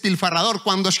decir despilfarrador.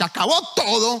 Cuando se acabó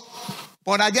todo,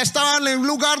 Por allá estaba en un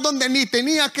lugar donde ni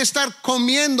tenía que estar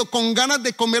comiendo, con ganas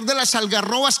de comer de las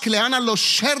algarrobas que le dan a los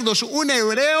cerdos. Un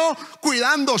hebreo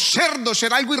cuidando cerdos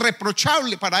era algo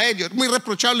irreprochable para ellos, muy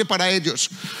reprochable para ellos.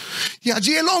 Y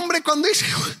allí el hombre cuando dice: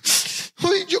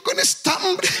 uy, yo con esta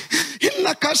hambre en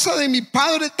la casa de mi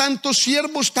padre, tantos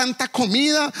siervos, tanta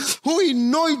comida. Uy,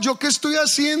 no, ¿y yo qué estoy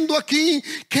haciendo aquí?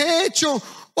 ¿Qué he hecho?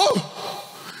 Oh,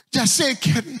 ya sé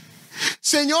qué haré.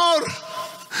 Señor,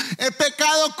 he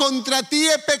pecado contra ti,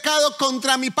 he pecado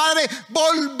contra mi padre.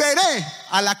 Volveré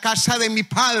a la casa de mi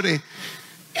padre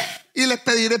y le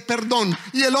pediré perdón.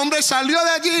 Y el hombre salió de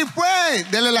allí y fue.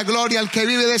 Dele la gloria al que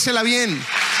vive, désela bien.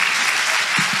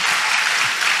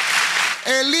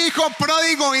 El hijo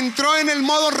pródigo entró en el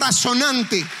modo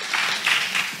razonante.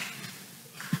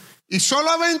 Y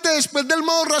solamente después del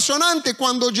modo razonante,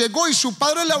 cuando llegó y su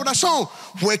padre le abrazó,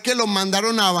 fue que lo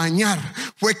mandaron a bañar,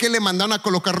 fue que le mandaron a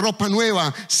colocar ropa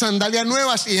nueva, sandalias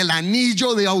nuevas y el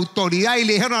anillo de autoridad. Y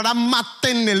le dijeron: ahora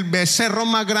maten el becerro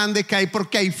más grande que hay,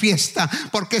 porque hay fiesta,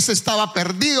 porque ese estaba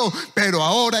perdido, pero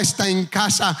ahora está en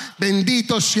casa.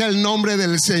 Bendito sea el nombre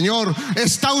del Señor.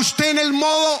 ¿Está usted en el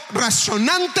modo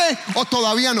razonante o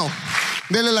todavía no?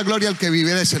 Dele la gloria al que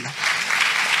vive, désela.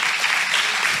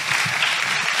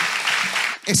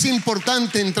 Es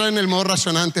importante entrar en el modo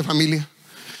razonante, familia.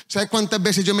 ¿Sabe cuántas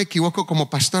veces yo me equivoco como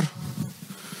pastor?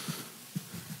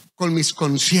 Con mis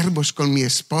consiervos, con mi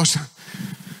esposa.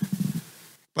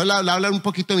 Voy a hablar un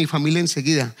poquito de mi familia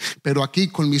enseguida, pero aquí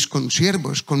con mis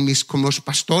consiervos, con los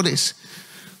pastores,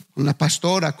 con la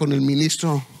pastora, con el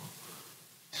ministro,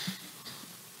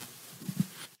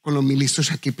 con los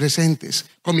ministros aquí presentes,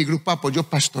 con mi grupo de apoyo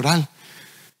pastoral.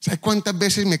 ¿Sabe cuántas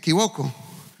veces me equivoco?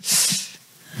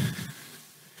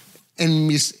 En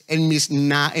mis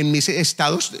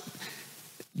estados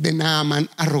de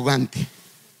Naamán arrogante,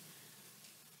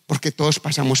 porque todos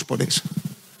pasamos por eso.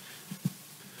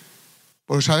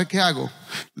 Pero ¿sabe qué hago?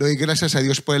 Le doy gracias a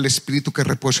Dios por el Espíritu que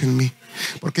reposa en mí,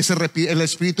 porque el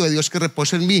Espíritu de Dios que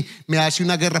reposa en mí me hace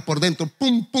una guerra por dentro.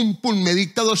 Pum, pum, pum, me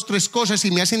dicta 2, 3 cosas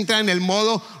y me hace entrar en el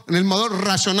modo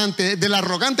razonante, del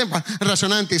arrogante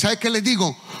razonante. ¿Y sabe qué les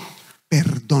digo?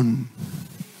 Perdón.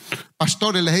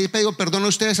 Pastores, les he pedido perdón a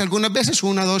ustedes algunas veces.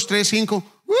 1, 2, 3,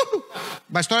 5.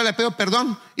 Pastores, les pido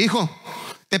perdón. Hijo,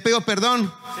 te pido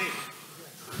perdón. Sí.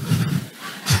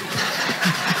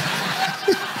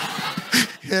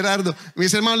 Gerardo,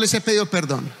 mis hermanos, les he pedido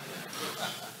perdón.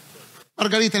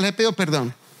 Margarita, les he pedido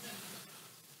perdón.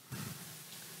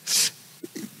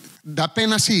 Da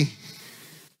pena, sí.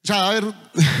 O sea, a ver,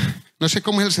 no sé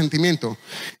cómo es el sentimiento.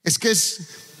 Es que es...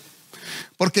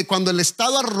 Porque cuando el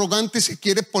estado arrogante se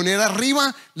quiere poner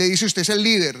arriba, le dice: usted es el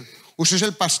líder, usted es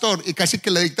el pastor, y casi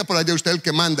que le dicta por allá: usted es el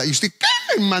que manda. Y usted,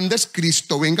 ¿qué manda? Es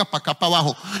Cristo. Venga para acá, para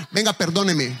abajo. Venga,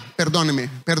 perdóneme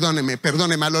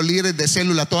a los líderes de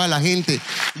célula, a toda la gente.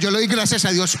 Yo le doy gracias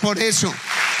a Dios por eso.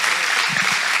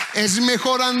 Es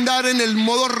mejor andar en el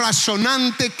modo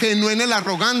razonante que no en el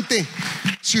arrogante.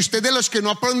 Si usted de los que no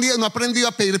ha aprendido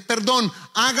a pedir perdón,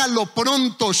 hágalo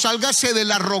pronto, sálgase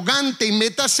del arrogante y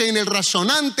métase en el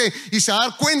razonante, y se va a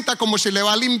dar cuenta cómo se le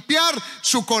va a limpiar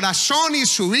su corazón y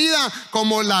su vida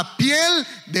como la piel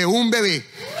de un bebé.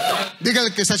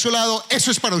 Dígale que está a su lado: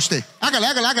 eso es para usted.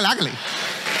 Hágale.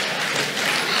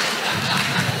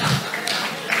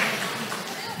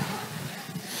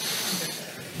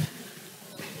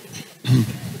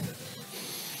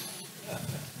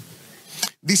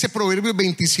 Dice Proverbios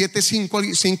 27, 5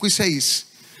 y 6: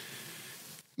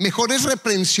 mejor es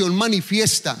reprensión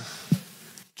manifiesta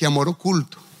que amor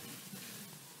oculto.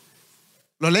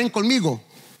 ¿Lo leen conmigo?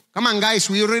 Come on, guys,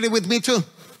 will you read it with me too?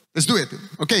 Let's do it.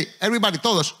 Okay, everybody,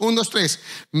 todos. 1, 2, 3.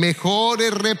 Mejor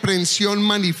es reprensión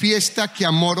manifiesta que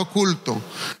amor oculto.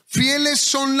 Fieles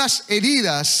son las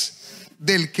heridas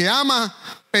del que ama,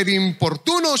 pero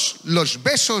importunos los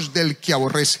besos del que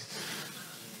aborrece.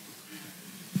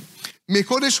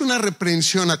 Mejor es una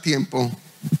reprensión a tiempo.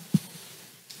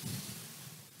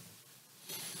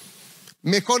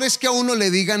 Mejor es que a uno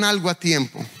le digan algo a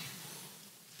tiempo,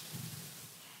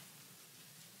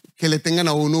 que le tengan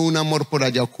a uno un amor por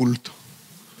allá oculto.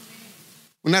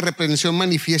 Una reprensión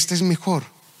manifiesta es mejor.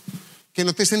 Que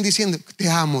no te estén diciendo: te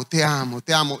amo,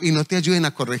 y no te ayuden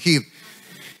a corregir.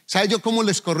 ¿Sabe yo cómo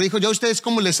les corrijo? ¿Ya ustedes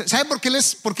cómo les... ¿Sabe por qué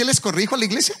les corrijo a la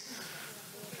iglesia?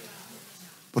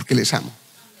 Porque les amo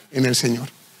en el Señor.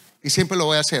 Y siempre lo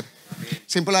voy a hacer.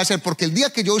 Siempre lo voy a hacer, porque el día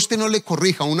que yo a usted no le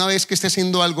corrija una vez que esté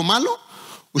haciendo algo malo,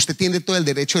 usted tiene todo el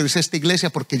derecho de irse a esta iglesia,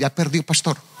 porque ya perdió,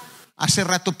 pastor. hace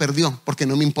rato perdió, porque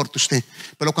no me importa usted.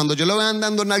 Pero cuando yo lo veo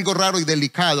andando en algo raro y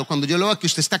delicado, cuando yo lo veo que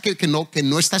usted está que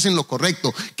no estás en lo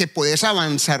correcto, que puedes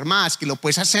avanzar más, que lo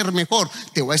puedes hacer mejor,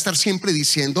 te voy a estar siempre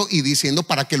diciendo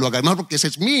para que lo hagas mejor, porque ese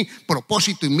es mi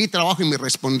propósito y mi trabajo y mi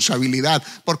responsabilidad,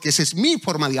 porque esa es mi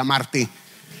forma de amarte.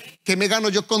 ¿Qué me gano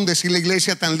yo con decir la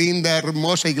iglesia tan linda,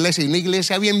 hermosa iglesia, y una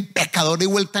iglesia bien pecadora y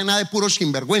vuelta a nada de puros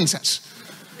sinvergüenzas?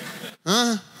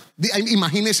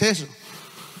 Imagínese eso.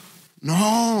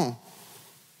 No.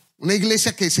 Una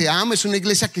iglesia que se ama es una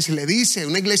iglesia que se le dice,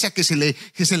 una iglesia que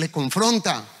se le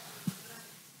confronta.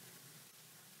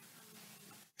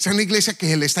 Es una iglesia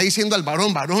que le está diciendo al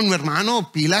varón,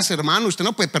 hermano, pilas, hermano, usted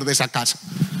no puede perder esa casa.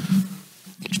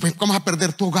 ¿Cómo vas a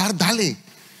perder tu hogar? Dale.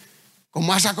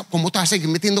 ¿Cómo te vas a seguir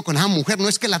metiendo con esa mujer? No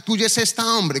es que la tuya es esta,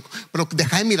 hombre, pero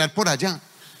deja de mirar por allá.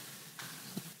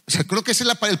 O sea, creo que ese es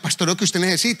el pastoreo que usted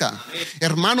necesita.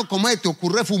 Hermano, ¿cómo te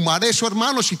ocurre fumar eso,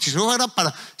 hermano? Si eso era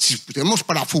para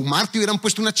fumar, te hubieran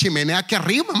puesto una chimenea aquí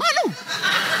arriba, hermano.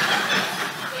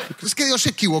 ¿Crees que Dios se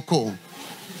equivocó?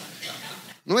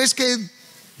 No es que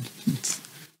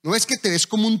te ves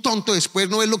como un tonto después,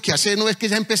 no es lo que haces, no es que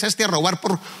ya empezaste a robar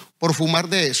por fumar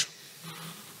de eso.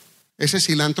 Ese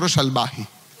cilantro salvaje.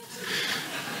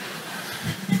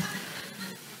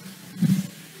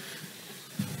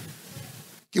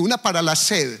 Que una para la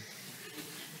sed,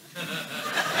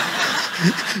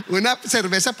 una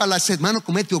cerveza para la sed, hermano,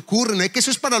 ¿cómo te ocurre? No es que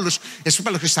eso es para los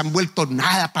que están vueltos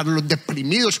nada, para los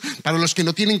deprimidos, para los que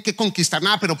no tienen que conquistar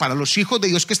nada, pero para los hijos de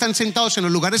Dios que están sentados en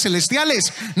los lugares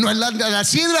celestiales, no es la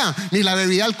sidra ni la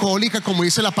bebida alcohólica, como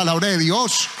dice la palabra de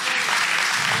Dios.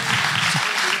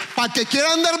 Para que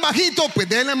quiera andar bajito, pues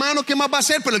déle, mano, ¿qué más va a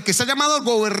hacer? Pero el que está llamado a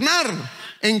gobernar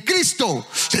en Cristo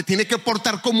se tiene que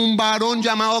portar como un varón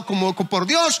llamado como por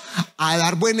Dios, a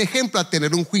dar buen ejemplo, a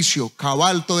tener un juicio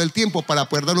cabal todo el tiempo para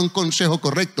poder dar un consejo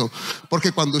correcto.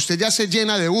 Porque cuando usted ya se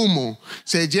llena de humo,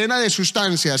 se llena de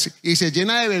sustancias y se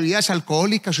llena de bebidas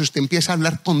alcohólicas, usted empieza a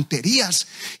hablar tonterías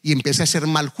y empieza a hacer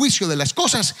mal juicio de las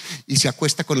cosas y se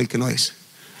acuesta con el que no es.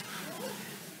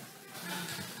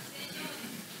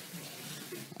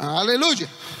 Aleluya.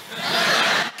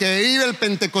 Que vive el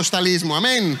pentecostalismo,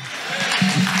 amén.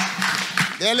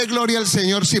 Dele gloria al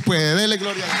Señor si puede, dele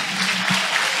gloria a Dios.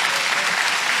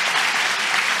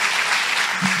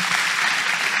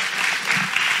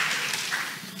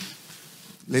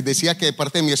 Les decía que de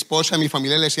parte de mi esposa, mi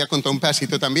familia les decía contar un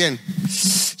pedacito también.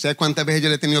 ¿Sabe cuántas veces yo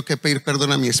le he tenido que pedir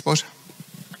perdón a mi esposa?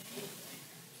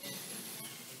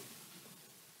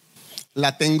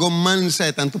 La tengo mansa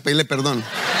de tanto pedirle perdón.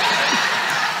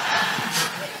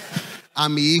 A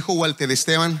mi hijo Walter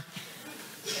Esteban,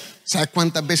 ¿sabe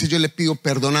cuántas veces yo le pido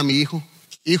perdón a mi hijo?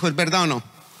 Hijo, ¿es verdad o no?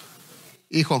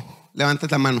 Hijo, levanta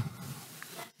la mano.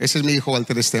 Ese es mi hijo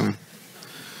Walter Esteban.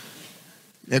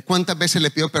 ¿Cuántas veces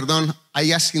le pido perdón?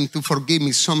 I ask him to forgive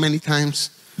me so many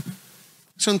times.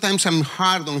 Sometimes I'm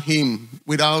hard on him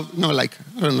without, I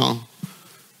don't know.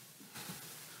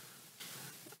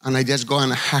 And I just go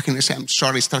and hug him and say, I'm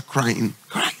sorry, start crying.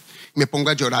 Me pongo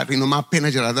a llorar y no me da pena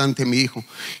llorar ante mi hijo.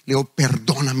 Le digo,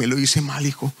 perdóname, lo hice mal,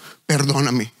 hijo.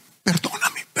 Perdóname.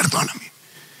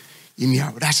 Y me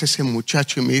abraza ese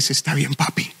muchacho y me dice, está bien,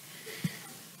 papi.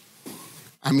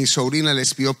 A mi sobrina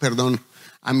les pido perdón.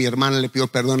 A mi hermana le pido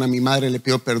perdón. A mi madre le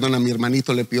pido perdón. A mi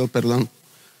hermanito le pido perdón.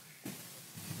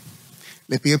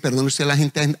 Le pido perdón. ¿Usted, la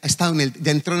gente ha estado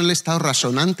ya entró en el estado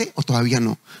razonante o todavía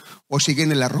no? ¿O sigue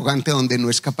en el arrogante donde no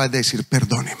es capaz de decir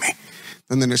perdóneme?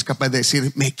 Donde no es capaz de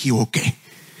decir me equivoqué.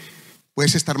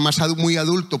 Puedes estar muy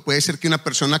adulto. Puede ser que una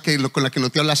persona con la que no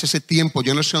te hablas hace tiempo,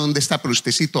 yo no sé dónde está, pero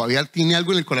usted si todavía tiene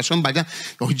algo en el corazón, vaya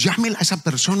o llámela a esa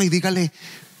persona y dígale,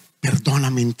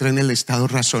 perdóname, entré en el estado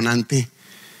razonante.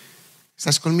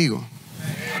 ¿Estás conmigo?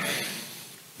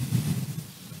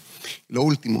 Lo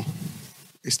último,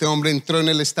 este hombre entró en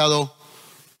el estado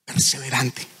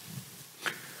perseverante.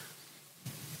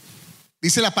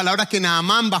 Dice la palabra que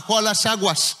Naamán bajó a las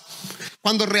aguas.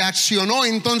 Cuando reaccionó,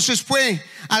 entonces fue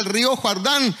al río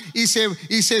Jordán y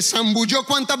se zambulló.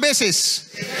 ¿Cuántas veces?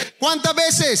 ¿Cuántas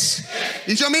veces?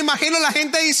 Y yo me imagino la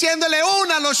gente diciéndole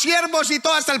una, los siervos y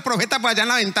todo, hasta el profeta para allá en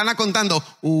la ventana contando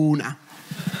una.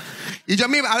 Y yo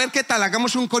a ver qué tal,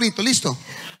 hagamos un corito, ¿listo?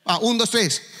 1, 2,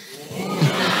 3.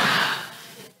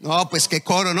 No, pues qué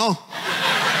coro, ¿no?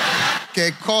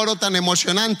 Qué coro tan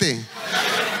emocionante.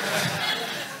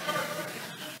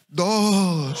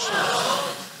 2,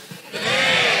 3,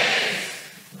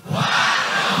 4,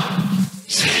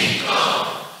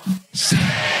 5, 6.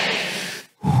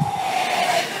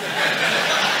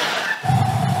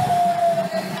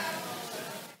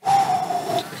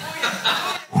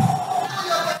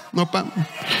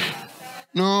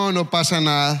 No pasa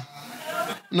nada.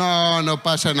 No, no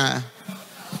pasa nada.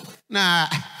 Nada.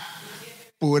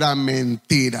 Pura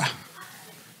mentira.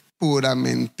 Pura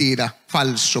mentira.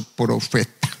 Falso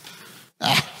profeta.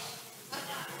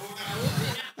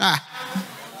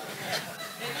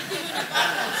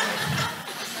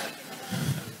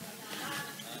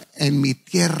 En mi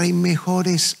tierra hay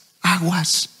mejores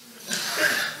aguas.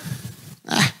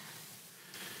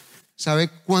 ¿Sabe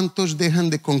cuántos dejan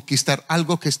de conquistar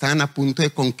algo que estaban a punto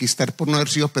de conquistar por no haber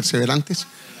sido perseverantes?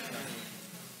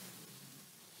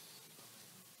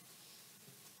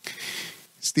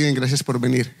 Steven, gracias por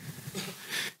venir.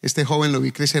 Este joven lo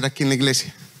vi crecer aquí en la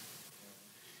iglesia.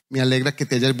 Me alegra que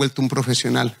te hayas vuelto un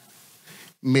profesional.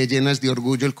 Me llenas de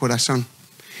orgullo el corazón.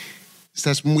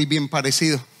 Estás muy bien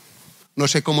parecido. No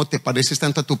sé cómo te pareces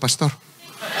tanto a tu pastor.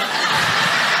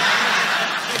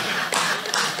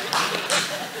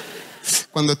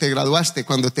 Cuando te graduaste,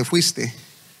 cuando te fuiste,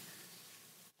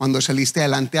 cuando saliste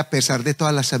adelante a pesar de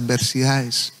todas las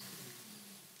adversidades,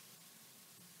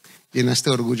 llenaste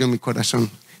de orgullo mi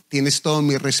corazón. Tienes todo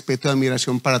mi respeto y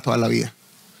admiración para toda la vida.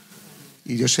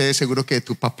 Y yo sé de seguro que de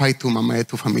tu papá y tu mamá y de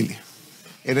tu familia.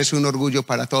 Eres un orgullo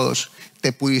para todos.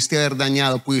 Te pudiste haber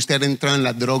dañado, pudiste haber entrado en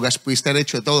las drogas, pudiste haber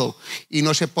hecho todo. Y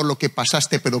no sé por lo que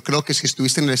pasaste, pero creo que si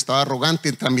estuviste en el estado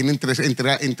arrogante, también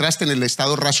entraste en el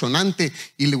estado razonante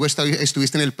y luego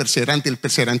estuviste en el perseverante. El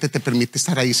perseverante te permite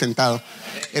estar ahí sentado.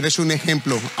 Eres un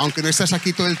ejemplo. Aunque no estás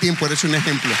aquí todo el tiempo, eres un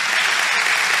ejemplo.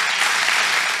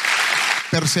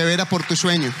 Persevera por tu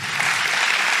sueño.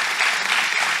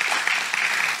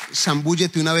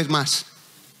 Zambúllete una vez más.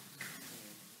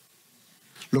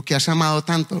 Lo que has amado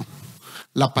tanto,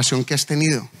 la pasión que has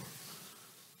tenido,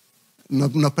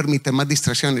 no permite más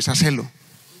distracciones. Hacelo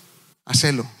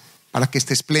para que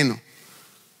estés pleno.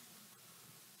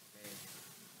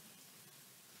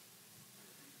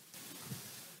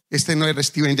 Este no era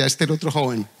Steven, ya este era otro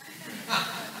joven.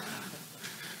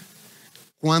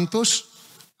 ¿Cuántos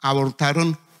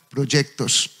abortaron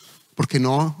proyectos porque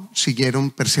no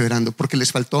siguieron perseverando? Porque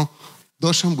les faltó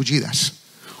 2 zambullidas.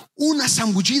 Una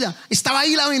zambullida, estaba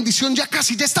ahí la bendición, ya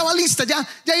casi, ya estaba lista, ya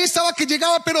ahí estaba que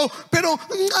llegaba, pero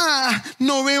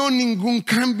no veo ningún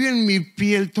cambio en mi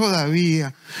piel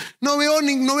todavía. No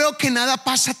veo que nada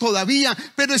pasa todavía,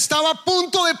 pero estaba a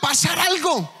punto de pasar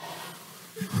algo.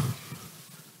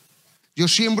 Yo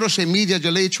siembro semillas, yo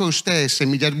le he dicho a ustedes,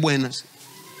 semillas buenas.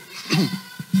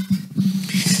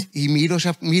 Y miro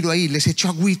ahí, les echo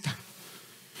agüita,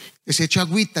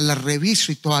 las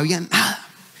reviso y todavía nada.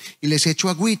 Y les echo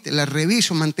agüita, las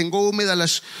reviso, mantengo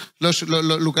húmedas los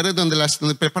lugares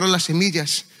donde preparo las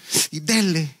semillas. Y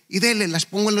dele, las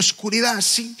pongo en la oscuridad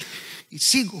así. Y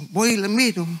sigo, voy y las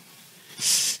miro.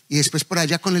 Y después por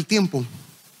allá con el tiempo,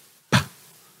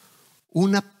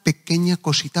 una pequeña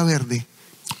cosita verde.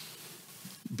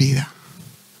 Vida.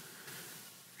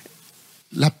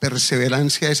 La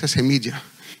perseverancia de esa semilla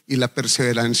y la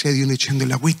perseverancia de uno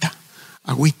echándole agüita.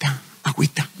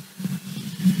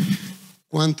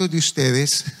 ¿Cuántos de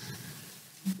ustedes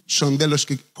son de los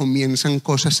que comienzan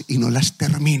cosas y no las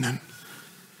terminan?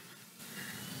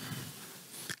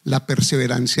 La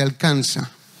perseverancia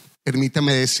alcanza.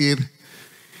 Permítame decir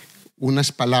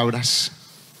unas palabras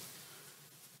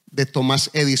de Thomas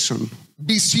Edison.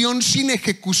 Visión sin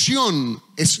ejecución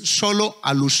es solo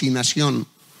alucinación.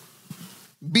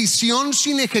 Visión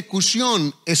sin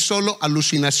ejecución es solo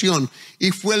alucinación.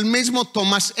 Y fue el mismo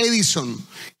Thomas Edison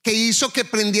que hizo que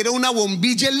prendiera una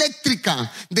bombilla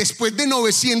eléctrica después de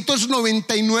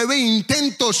 999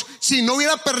 intentos. Si no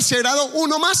hubiera perseverado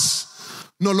uno más,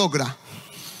 no logra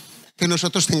que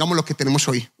nosotros tengamos lo que tenemos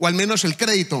hoy, o al menos el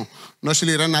crédito no se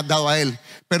le hubieran dado a él.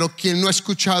 Pero ¿quién no ha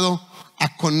escuchado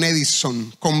a Con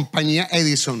Edison, compañía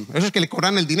Edison? Esos que le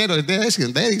cobran el dinero, es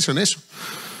de Edison eso.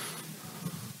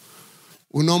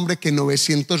 Un hombre que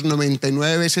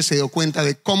 999 veces se dio cuenta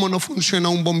de cómo no funciona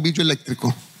un bombillo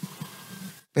eléctrico,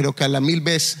 pero que a la 1000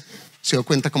 veces se dio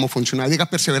cuenta cómo funciona. Diga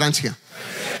perseverancia.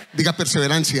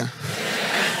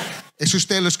 ¿Es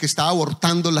usted de los que está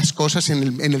abortando las cosas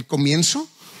en el comienzo?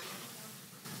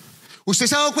 ¿Usted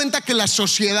se ha dado cuenta que la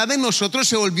sociedad de nosotros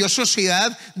se volvió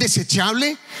sociedad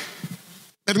desechable?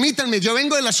 Permítanme, yo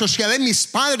vengo de la sociedad de mis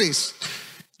padres.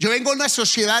 Yo vengo de una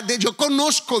sociedad, yo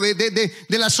conozco de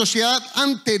la sociedad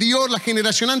anterior, la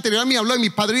generación anterior a mí. Hablo de mi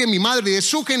padre y de mi madre, de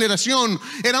su generación.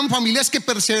 Eran familias que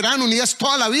perseveraban unidas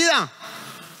toda la vida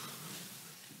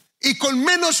y con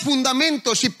menos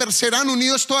fundamentos, y perseveraban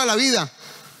unidos toda la vida.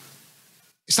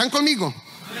 ¿Están conmigo?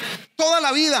 Toda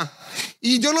la vida.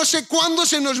 Y yo no sé cuándo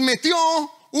se nos metió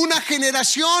una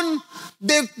generación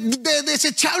de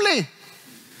desechable.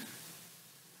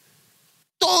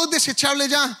 Todo es desechable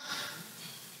ya.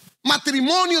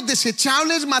 Matrimonios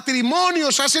desechables,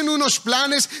 matrimonios hacen unos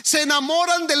planes, se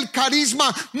enamoran del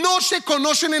carisma, no se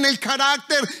conocen en el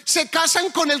carácter, se casan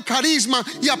con el carisma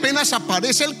y apenas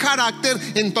aparece el carácter,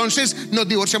 entonces nos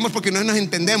divorciamos porque no nos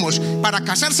entendemos. Para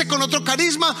casarse con otro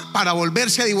carisma, para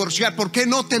volverse a divorciar. ¿Por qué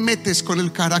no te metes con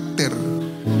el carácter?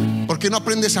 ¿Por qué no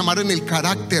aprendes a amar en el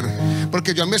carácter?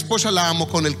 Porque yo a mi esposa la amo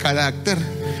con el carácter.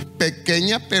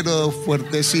 Pequeña pero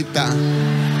fuertecita,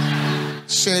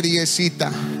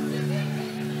 seriecita.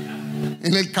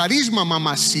 En el carisma,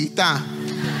 mamacita,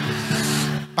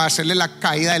 para hacerle la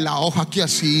caída de la hoja aquí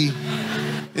así.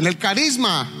 En el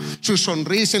carisma, su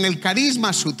sonrisa. En el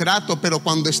carisma, su trato. Pero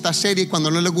cuando está seria y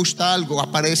cuando no le gusta algo,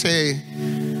 aparece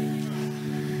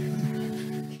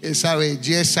esa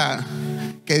belleza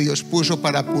que Dios puso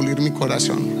para pulir mi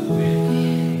corazón.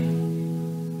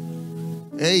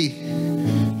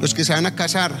 Hey, los que se van a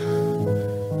casar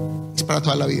es para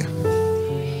toda la vida.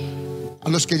 A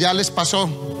los que ya les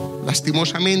pasó,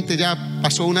 lastimosamente ya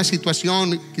pasó una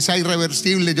situación quizá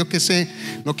irreversible, yo qué sé,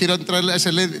 no quiero entrar a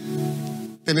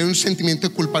tener un sentimiento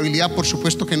de culpabilidad, por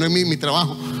supuesto que no es mi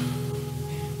trabajo,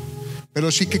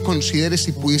 pero sí que consideres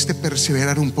si pudiste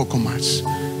perseverar un poco más.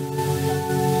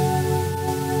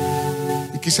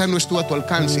 Y quizás no estuvo a tu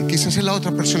alcance, quizás es la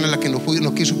otra persona la que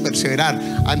no quiso perseverar.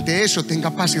 Ante eso tenga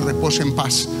paz y repose en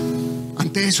paz.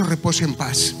 Ante eso repose en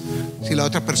paz. Si la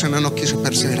otra persona no quiso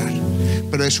perseverar,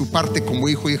 pero de su parte, como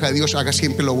hijo e hija de Dios, haga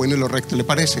siempre lo bueno y lo recto. ¿Le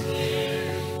parece?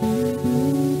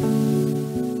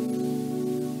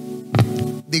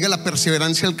 Diga: la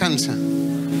perseverancia alcanza.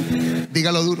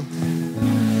 Dígalo duro.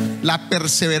 La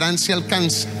perseverancia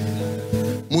alcanza.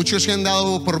 Muchos se han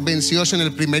dado por vencidos en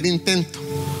el primer intento.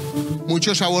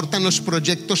 Muchos abortan los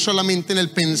proyectos solamente en el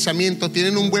pensamiento.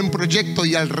 Tienen un buen proyecto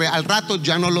y al rato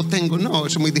ya no lo tengo. No,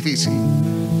 eso es muy difícil.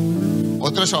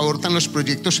 Otros abortan los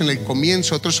proyectos en el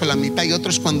comienzo, otros a la mitad y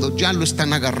otros cuando ya lo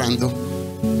están agarrando.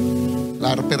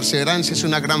 La perseverancia es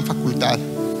una gran facultad.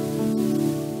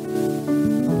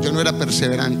 Yo no era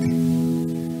perseverante,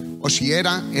 o si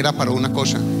era para una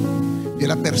cosa. Yo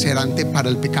era perseverante para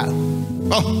el pecado.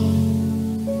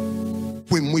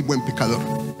 Fui muy buen pecador.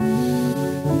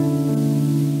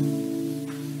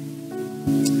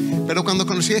 Pero cuando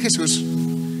conocí a Jesús,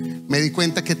 me di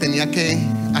cuenta que tenía que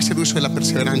hacer uso de la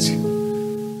perseverancia.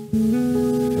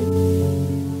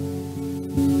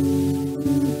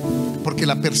 Porque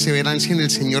la perseverancia en el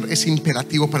Señor es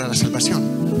imperativo para la salvación.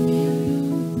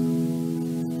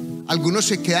 Algunos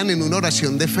se quedan en una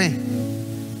oración de fe.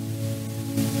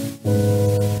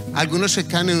 Algunos se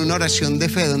quedan en una oración de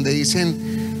fe donde dicen: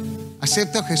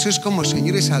 acepto a Jesús como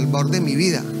Señor y Salvador de mi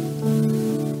vida.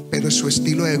 Pero su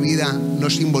estilo de vida no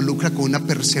se involucra con una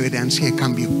perseverancia de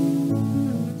cambio.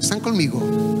 ¿Están conmigo?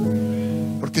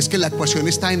 Porque es que la ecuación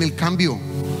está en el cambio.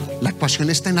 La ecuación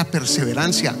está en la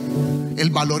perseverancia. El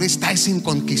valor está en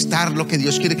conquistar lo que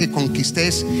Dios quiere que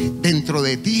conquistes dentro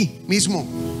de ti mismo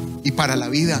y para la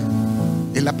vida.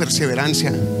 Es la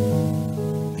perseverancia.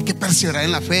 Hay que perseverar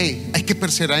en la fe. Hay que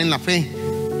perseverar en la fe.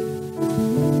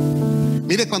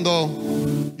 Mire,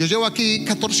 cuando yo llevo aquí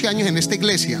 14 años en esta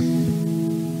iglesia,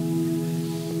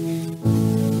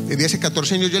 desde hace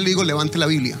 14 años yo le digo: levante la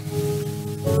Biblia.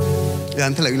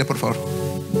 Levante la Biblia, por favor.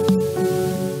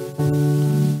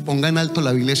 Ponga en alto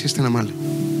la Biblia si es tan amable.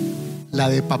 La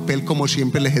de papel, como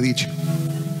siempre les he dicho.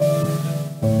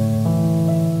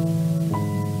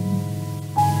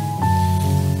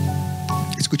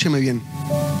 Escúcheme bien.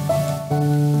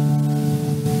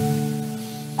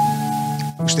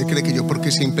 ¿Usted cree que yo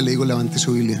porque siempre le digo levante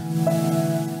su Biblia?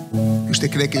 ¿Usted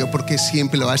cree que yo porque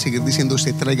siempre le voy a seguir diciendo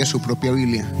usted traiga su propia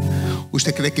Biblia?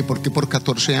 ¿Usted cree que porque por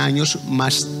 14 años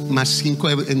más 5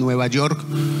 en Nueva York,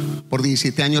 por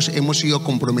 17 años hemos sido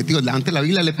comprometidos? Levante la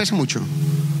Biblia, ¿le pesa mucho?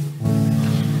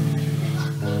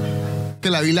 Que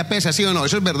la Biblia pesa, ¿sí o no?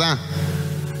 Eso es verdad.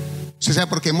 Usted sabe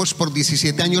por qué hemos por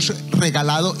 17 años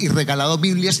regalado y regalado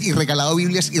Biblias y regalado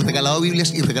Biblias y regalado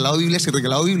Biblias y regalado Biblias y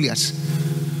regalado Biblias.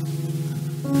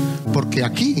 Porque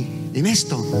aquí, en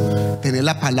esto, tenés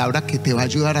la palabra que te va a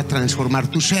ayudar a transformar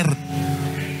tu ser.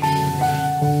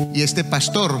 Y este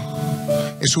pastor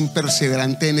es un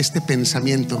perseverante en este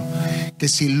pensamiento, que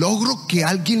si logro que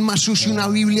alguien más use una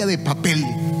Biblia de papel,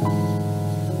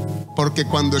 porque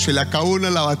cuando se le acaba una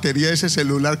la batería de ese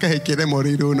celular que se quiere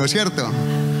morir uno, ¿cierto?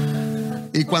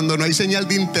 Y cuando no hay señal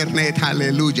de internet,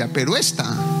 aleluya. Pero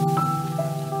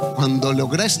cuando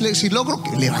si logro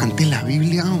que levante la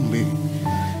Biblia, hombre.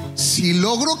 Si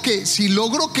logro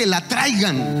que la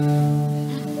traigan,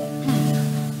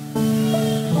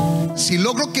 si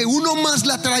logro que uno más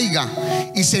la traiga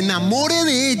y se enamore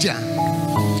de ella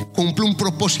cumple un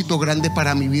propósito grande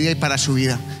para mi vida y para su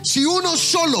vida. Si uno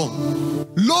solo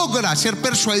logra ser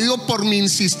persuadido por mi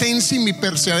insistencia y mi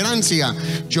perseverancia,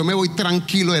 yo me voy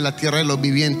tranquilo de la tierra de los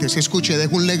vivientes. Escuche,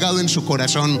 dejo un legado en su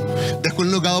corazón, dejo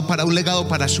un legado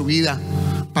para su vida,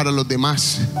 para los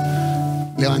demás.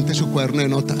 Levante su cuaderno de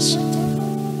notas.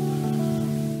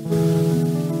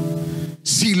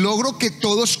 Si logro que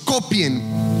todos copien,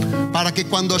 para que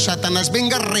cuando Satanás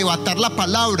venga a arrebatar la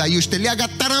palabra y usted le haga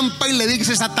trampa y le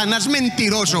dice: Satanás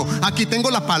mentiroso, aquí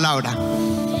tengo la palabra,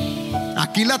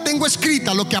 aquí la tengo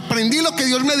escrita, lo que aprendí, lo que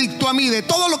Dios me dictó a mí, de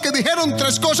todo lo que dijeron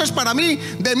 3 cosas para mí,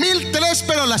 de 1003,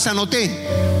 pero las anoté.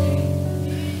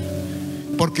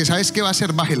 Porque ¿sabes qué va a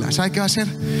hacer? Bájela. ¿Sabe qué va a hacer?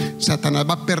 Satanás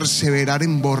va a perseverar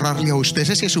en borrarle a usted.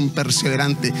 Ese sí es un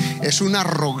perseverante, es un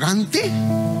arrogante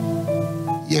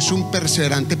y es un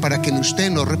perseverante para que en usted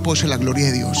no repose la gloria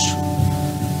de Dios.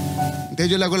 Entonces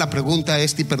yo le hago la pregunta a y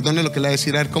perdone lo que le voy a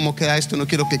decir, a ver cómo queda esto, no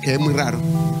quiero que quede muy raro.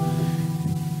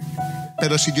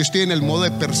 Pero si yo estoy en el modo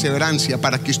de perseverancia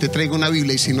para que usted traiga una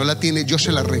Biblia, y si no la tiene, yo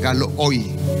se la regalo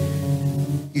hoy.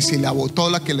 Y si la botó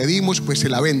la que le dimos, pues se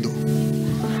la vendo.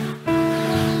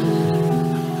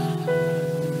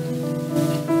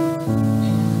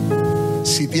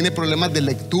 Si tiene problemas de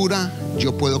lectura,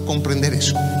 yo puedo comprender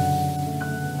eso.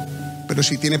 Pero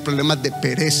si tiene problemas de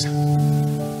pereza,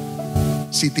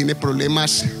 si tiene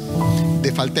problemas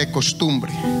de falta de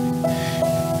costumbre,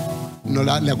 no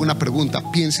le hago una pregunta.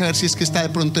 Piensa a ver si es que está de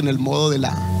pronto en el modo de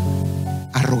la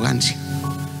arrogancia,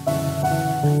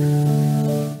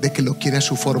 de que lo quiere a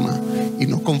su forma y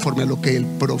no conforme a lo que el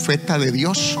profeta de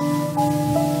Dios,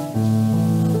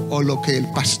 o lo que el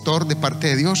pastor de parte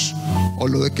de Dios, o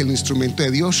lo de que el instrumento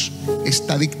de Dios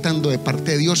está dictando de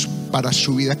parte de Dios para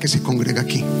su vida que se congrega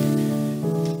aquí.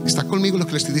 ¿Está conmigo lo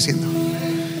que le estoy diciendo?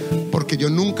 Porque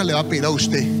yo nunca le voy a pedir a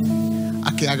usted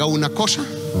a que haga una cosa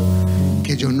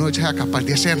que yo no sea capaz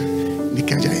de hacer ni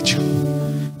que haya hecho.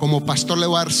 Como pastor le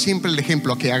voy a dar siempre el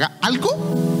ejemplo a que haga algo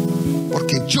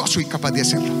porque yo soy capaz de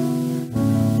hacerlo.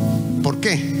 ¿Por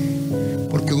qué?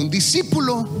 Porque un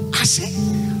discípulo hace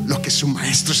lo que su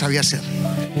maestro sabía hacer.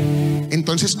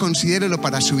 Entonces considérelo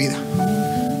para su vida.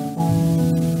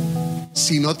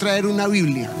 Si no traer una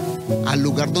Biblia al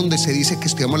lugar donde se dice que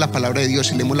estudiamos la palabra de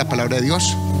Dios y leemos la palabra de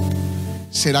Dios,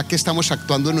 ¿será que estamos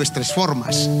actuando en nuestras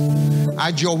formas?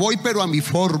 Yo voy pero a mi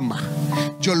forma,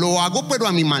 yo lo hago pero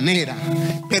a mi manera,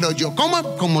 pero yo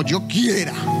como yo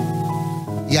quiera.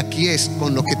 Y aquí es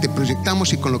con lo que te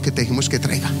proyectamos y con lo que te dijimos que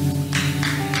traiga.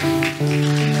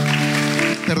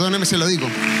 Perdóneme, se lo digo.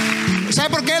 ¿Sabe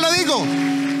por qué lo digo?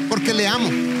 Porque le amo.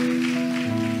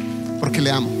 Porque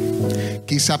le amo.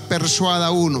 Quizá persuada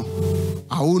a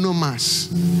uno más.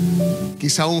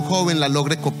 Quizá un joven la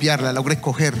logre copiar, la logre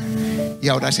coger y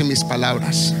abrace mis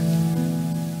palabras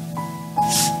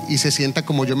y se sienta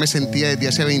como yo me sentía desde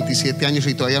hace 27 años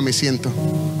y todavía me siento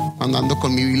cuando ando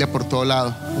con mi Biblia por todo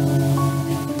lado.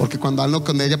 Porque cuando ando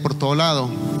con ella por todo lado,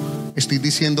 estoy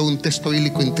diciendo un texto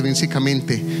bíblico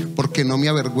intrínsecamente, porque no me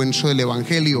avergüenzo del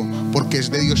evangelio, porque es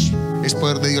de Dios, es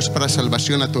poder de Dios para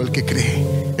salvación a todo el que cree.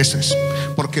 Eso es.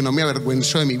 Porque no me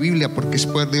avergüenzo de mi Biblia, porque es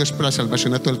poder de Dios para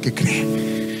salvación a todo el que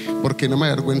cree. Porque no me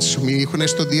avergüenzo. Mi hijo en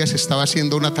estos días estaba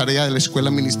haciendo una tarea de la escuela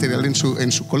ministerial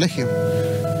en su colegio,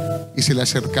 y se le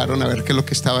acercaron a ver qué es lo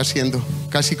que estaba haciendo,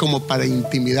 casi como para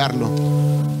intimidarlo.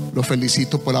 Lo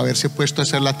felicito por haberse puesto a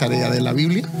hacer la tarea de la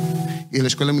Biblia y de la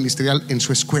escuela ministerial en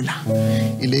su escuela.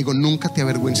 Y le digo: nunca te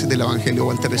avergüences del evangelio,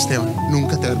 Walter Esteban,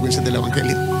 nunca te avergüences del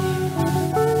evangelio.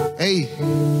 Hey,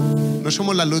 no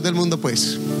somos la luz del mundo,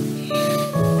 pues.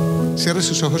 Cierre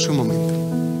sus ojos un momento.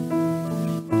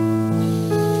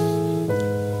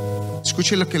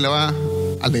 Escuche lo que le va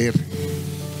a leer.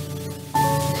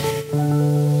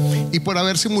 Y por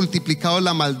haberse multiplicado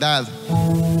la maldad,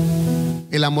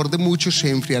 el amor de muchos se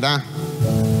enfriará,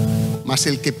 mas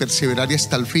el que perseverare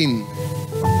hasta el fin,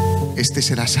 este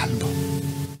será salvo.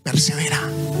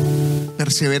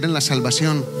 Persevera en la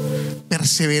salvación,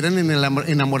 persevera en el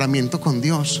enamoramiento con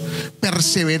Dios,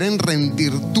 persevera en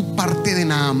rendir tu parte de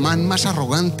Naamán más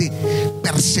arrogante,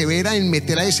 persevera en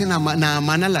meter a ese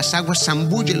Naamán a las aguas,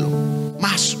 zambúllelo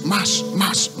más,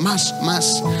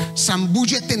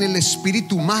 zambúllete en el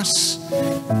espíritu más,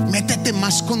 métete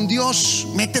más con Dios,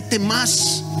 métete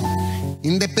más,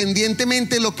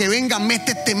 independientemente de lo que venga,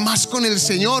 métete más con el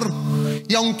Señor.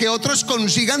 Y aunque otros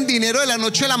consigan dinero de la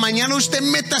noche a la mañana, usted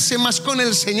métase más con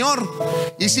el Señor.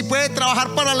 Y si puede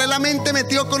trabajar paralelamente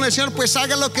metido con el Señor, pues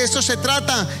hágalo, que esto se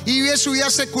trata. Y vive su vida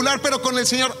secular, pero con el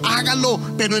Señor hágalo,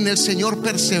 pero en el Señor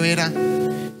persevera.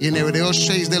 Y en Hebreos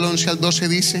 6 del 11 al 12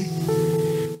 dice: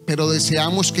 pero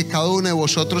deseamos que cada uno de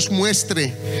vosotros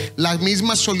muestre la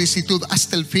misma solicitud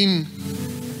hasta el fin,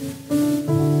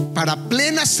 para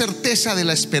plena certeza de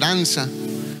la esperanza,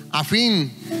 a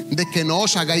fin de que no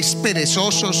os hagáis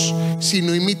perezosos,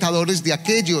 sino imitadores de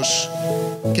aquellos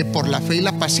que por la fe y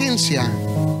la paciencia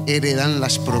heredan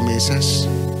las promesas.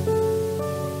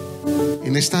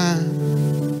 En esta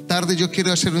tarde yo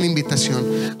quiero hacer una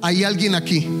invitación. ¿Hay alguien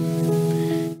aquí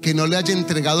que no le haya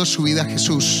entregado su vida a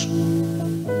Jesús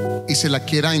y se la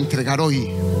quiera entregar hoy?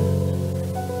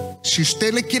 Si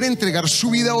usted le quiere entregar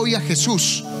su vida hoy a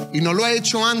Jesús y no lo ha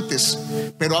hecho antes,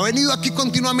 pero ha venido aquí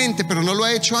continuamente, pero no lo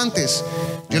ha hecho antes,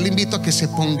 yo le invito a que se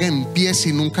ponga en pie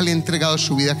si nunca le ha entregado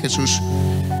su vida a Jesús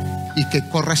y que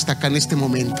corra hasta acá en este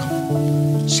momento.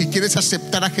 Si quieres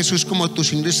aceptar a Jesús como tu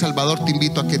Señor y Salvador, te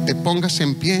invito a que te pongas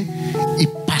en pie y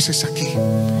pases aquí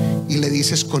y le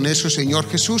dices con eso: Señor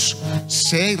Jesús,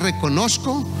 sé y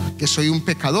reconozco que soy un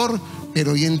pecador,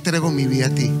 pero hoy entrego mi vida a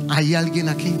ti. ¿Hay alguien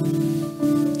aquí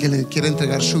que le quiere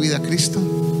entregar su vida a Cristo?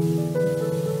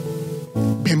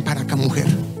 Ven para acá, mujer,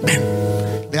 ven.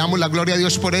 Le damos la gloria a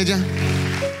Dios por ella.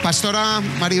 Pastora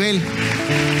Maribel,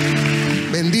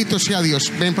 bendito sea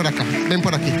Dios. Ven por acá, ven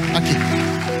por aquí, aquí.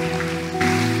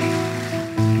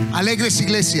 Alegres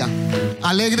iglesia,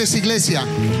 alegres iglesia.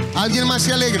 ¿Alguien más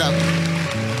se alegra?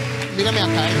 Mírame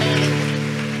acá.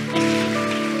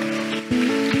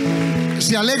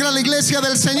 ¿Se alegra la iglesia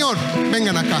del Señor?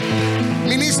 Vengan acá.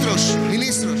 Ministros,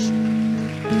 ministros.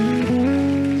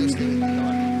 Dios te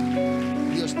bendiga.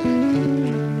 Dios te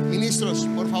bendiga. Ministros,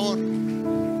 por favor.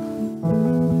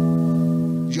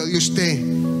 Yo de usted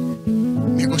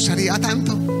me gozaría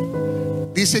tanto.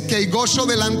 Dice que hay gozo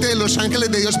delante de los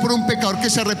ángeles de Dios por un pecador que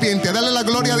se arrepiente. Dale la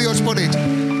gloria a Dios por ella.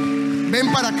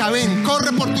 Ven para acá, ven,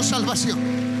 corre por tu salvación.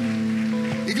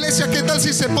 Iglesia, ¿qué tal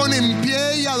si se pone en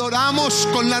pie y adoramos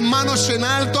con las manos en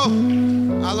alto?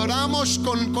 Adoramos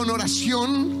con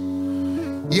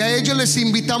oración. Y a ellos les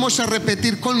invitamos a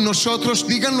repetir con nosotros.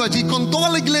 Díganlo allí con toda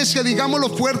la iglesia, digámoslo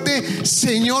fuerte: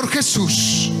 Señor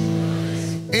Jesús,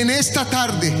 en esta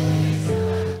tarde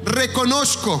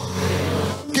reconozco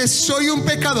que soy un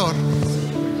pecador.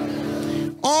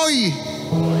 Hoy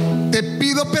te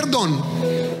pido perdón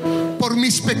por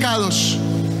mis pecados.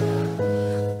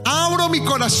 Abro mi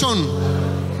corazón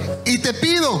y te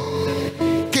pido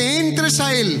que entres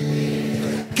a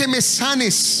él, que me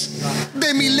sanes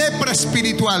de mi lepra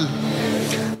espiritual.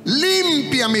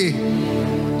 Límpiame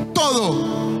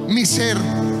todo mi ser.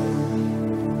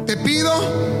 Te pido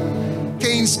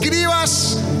que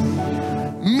inscribas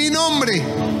mi nombre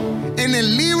en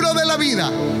el libro de la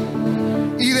vida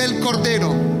y del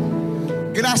Cordero.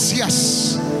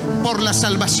 Gracias por la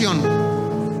salvación.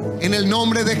 En el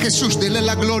nombre de Jesús, denle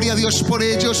la gloria a Dios por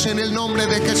ellos. En el nombre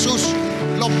de Jesús,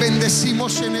 los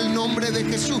bendecimos en el nombre de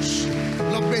Jesús.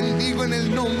 Los bendigo en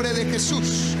el nombre de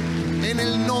Jesús. En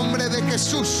el nombre de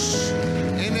Jesús.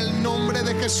 En el nombre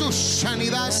de Jesús.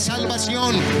 Sanidad,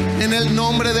 salvación. En el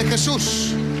nombre de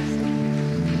Jesús.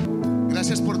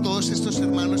 Gracias por todos estos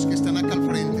hermanos que están acá al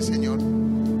frente, Señor.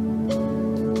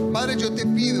 Padre, yo te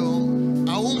pido,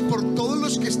 aún por todos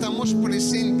los que estamos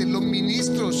presentes, los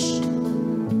ministros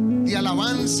de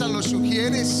alabanza, los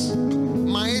sugieres,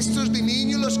 maestros de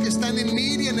niños, los que están en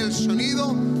MIR y en el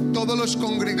sonido, todos los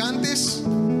congregantes,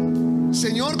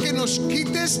 Señor, que nos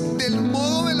quites del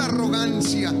modo de la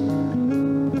arrogancia,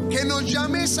 que nos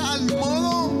llames al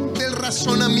modo del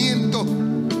razonamiento,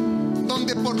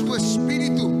 donde por tu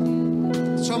Espíritu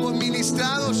somos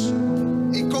ministrados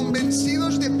y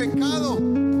convencidos de pecado,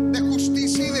 de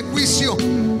justicia y de juicio,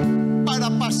 para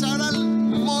pasar al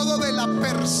modo de la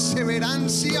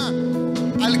perseverancia,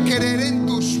 al querer en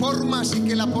tus formas, y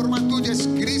que la forma tuya es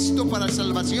Cristo para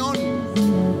salvación,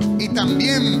 y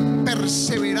también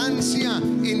perseverancia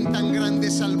en tan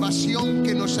grande salvación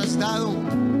que nos has dado.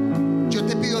 Yo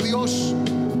te pido, Dios,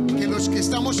 que los que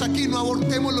estamos aquí no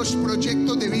abortemos los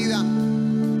proyectos de vida,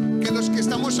 que los que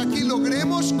estamos aquí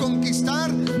logremos conquistar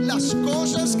las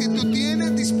cosas que tú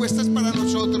tienes dispuestas para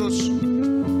nosotros.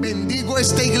 Bendigo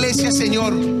esta iglesia,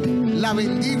 Señor. La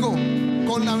bendigo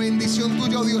con la bendición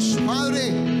tuya, oh Dios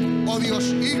Padre, oh Dios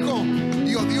Hijo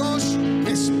y oh Dios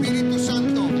Espíritu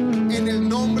Santo, en el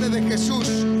nombre de Jesús.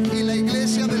 Y la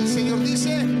iglesia del Señor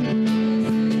dice: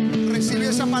 ¿recibe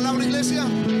esa palabra, iglesia?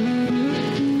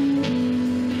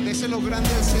 Déselo grande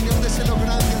al Señor, déselo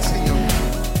grande al Señor.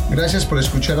 Gracias por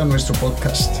escuchar a nuestro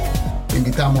podcast. Te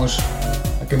invitamos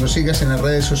a que nos sigas en las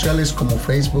redes sociales como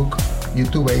Facebook,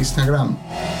 YouTube e Instagram.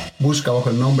 Busca bajo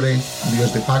el nombre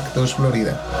Dios de Pactos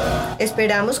Florida.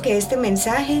 Esperamos que este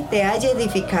mensaje te haya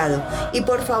edificado y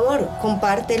por favor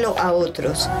compártelo a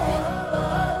otros.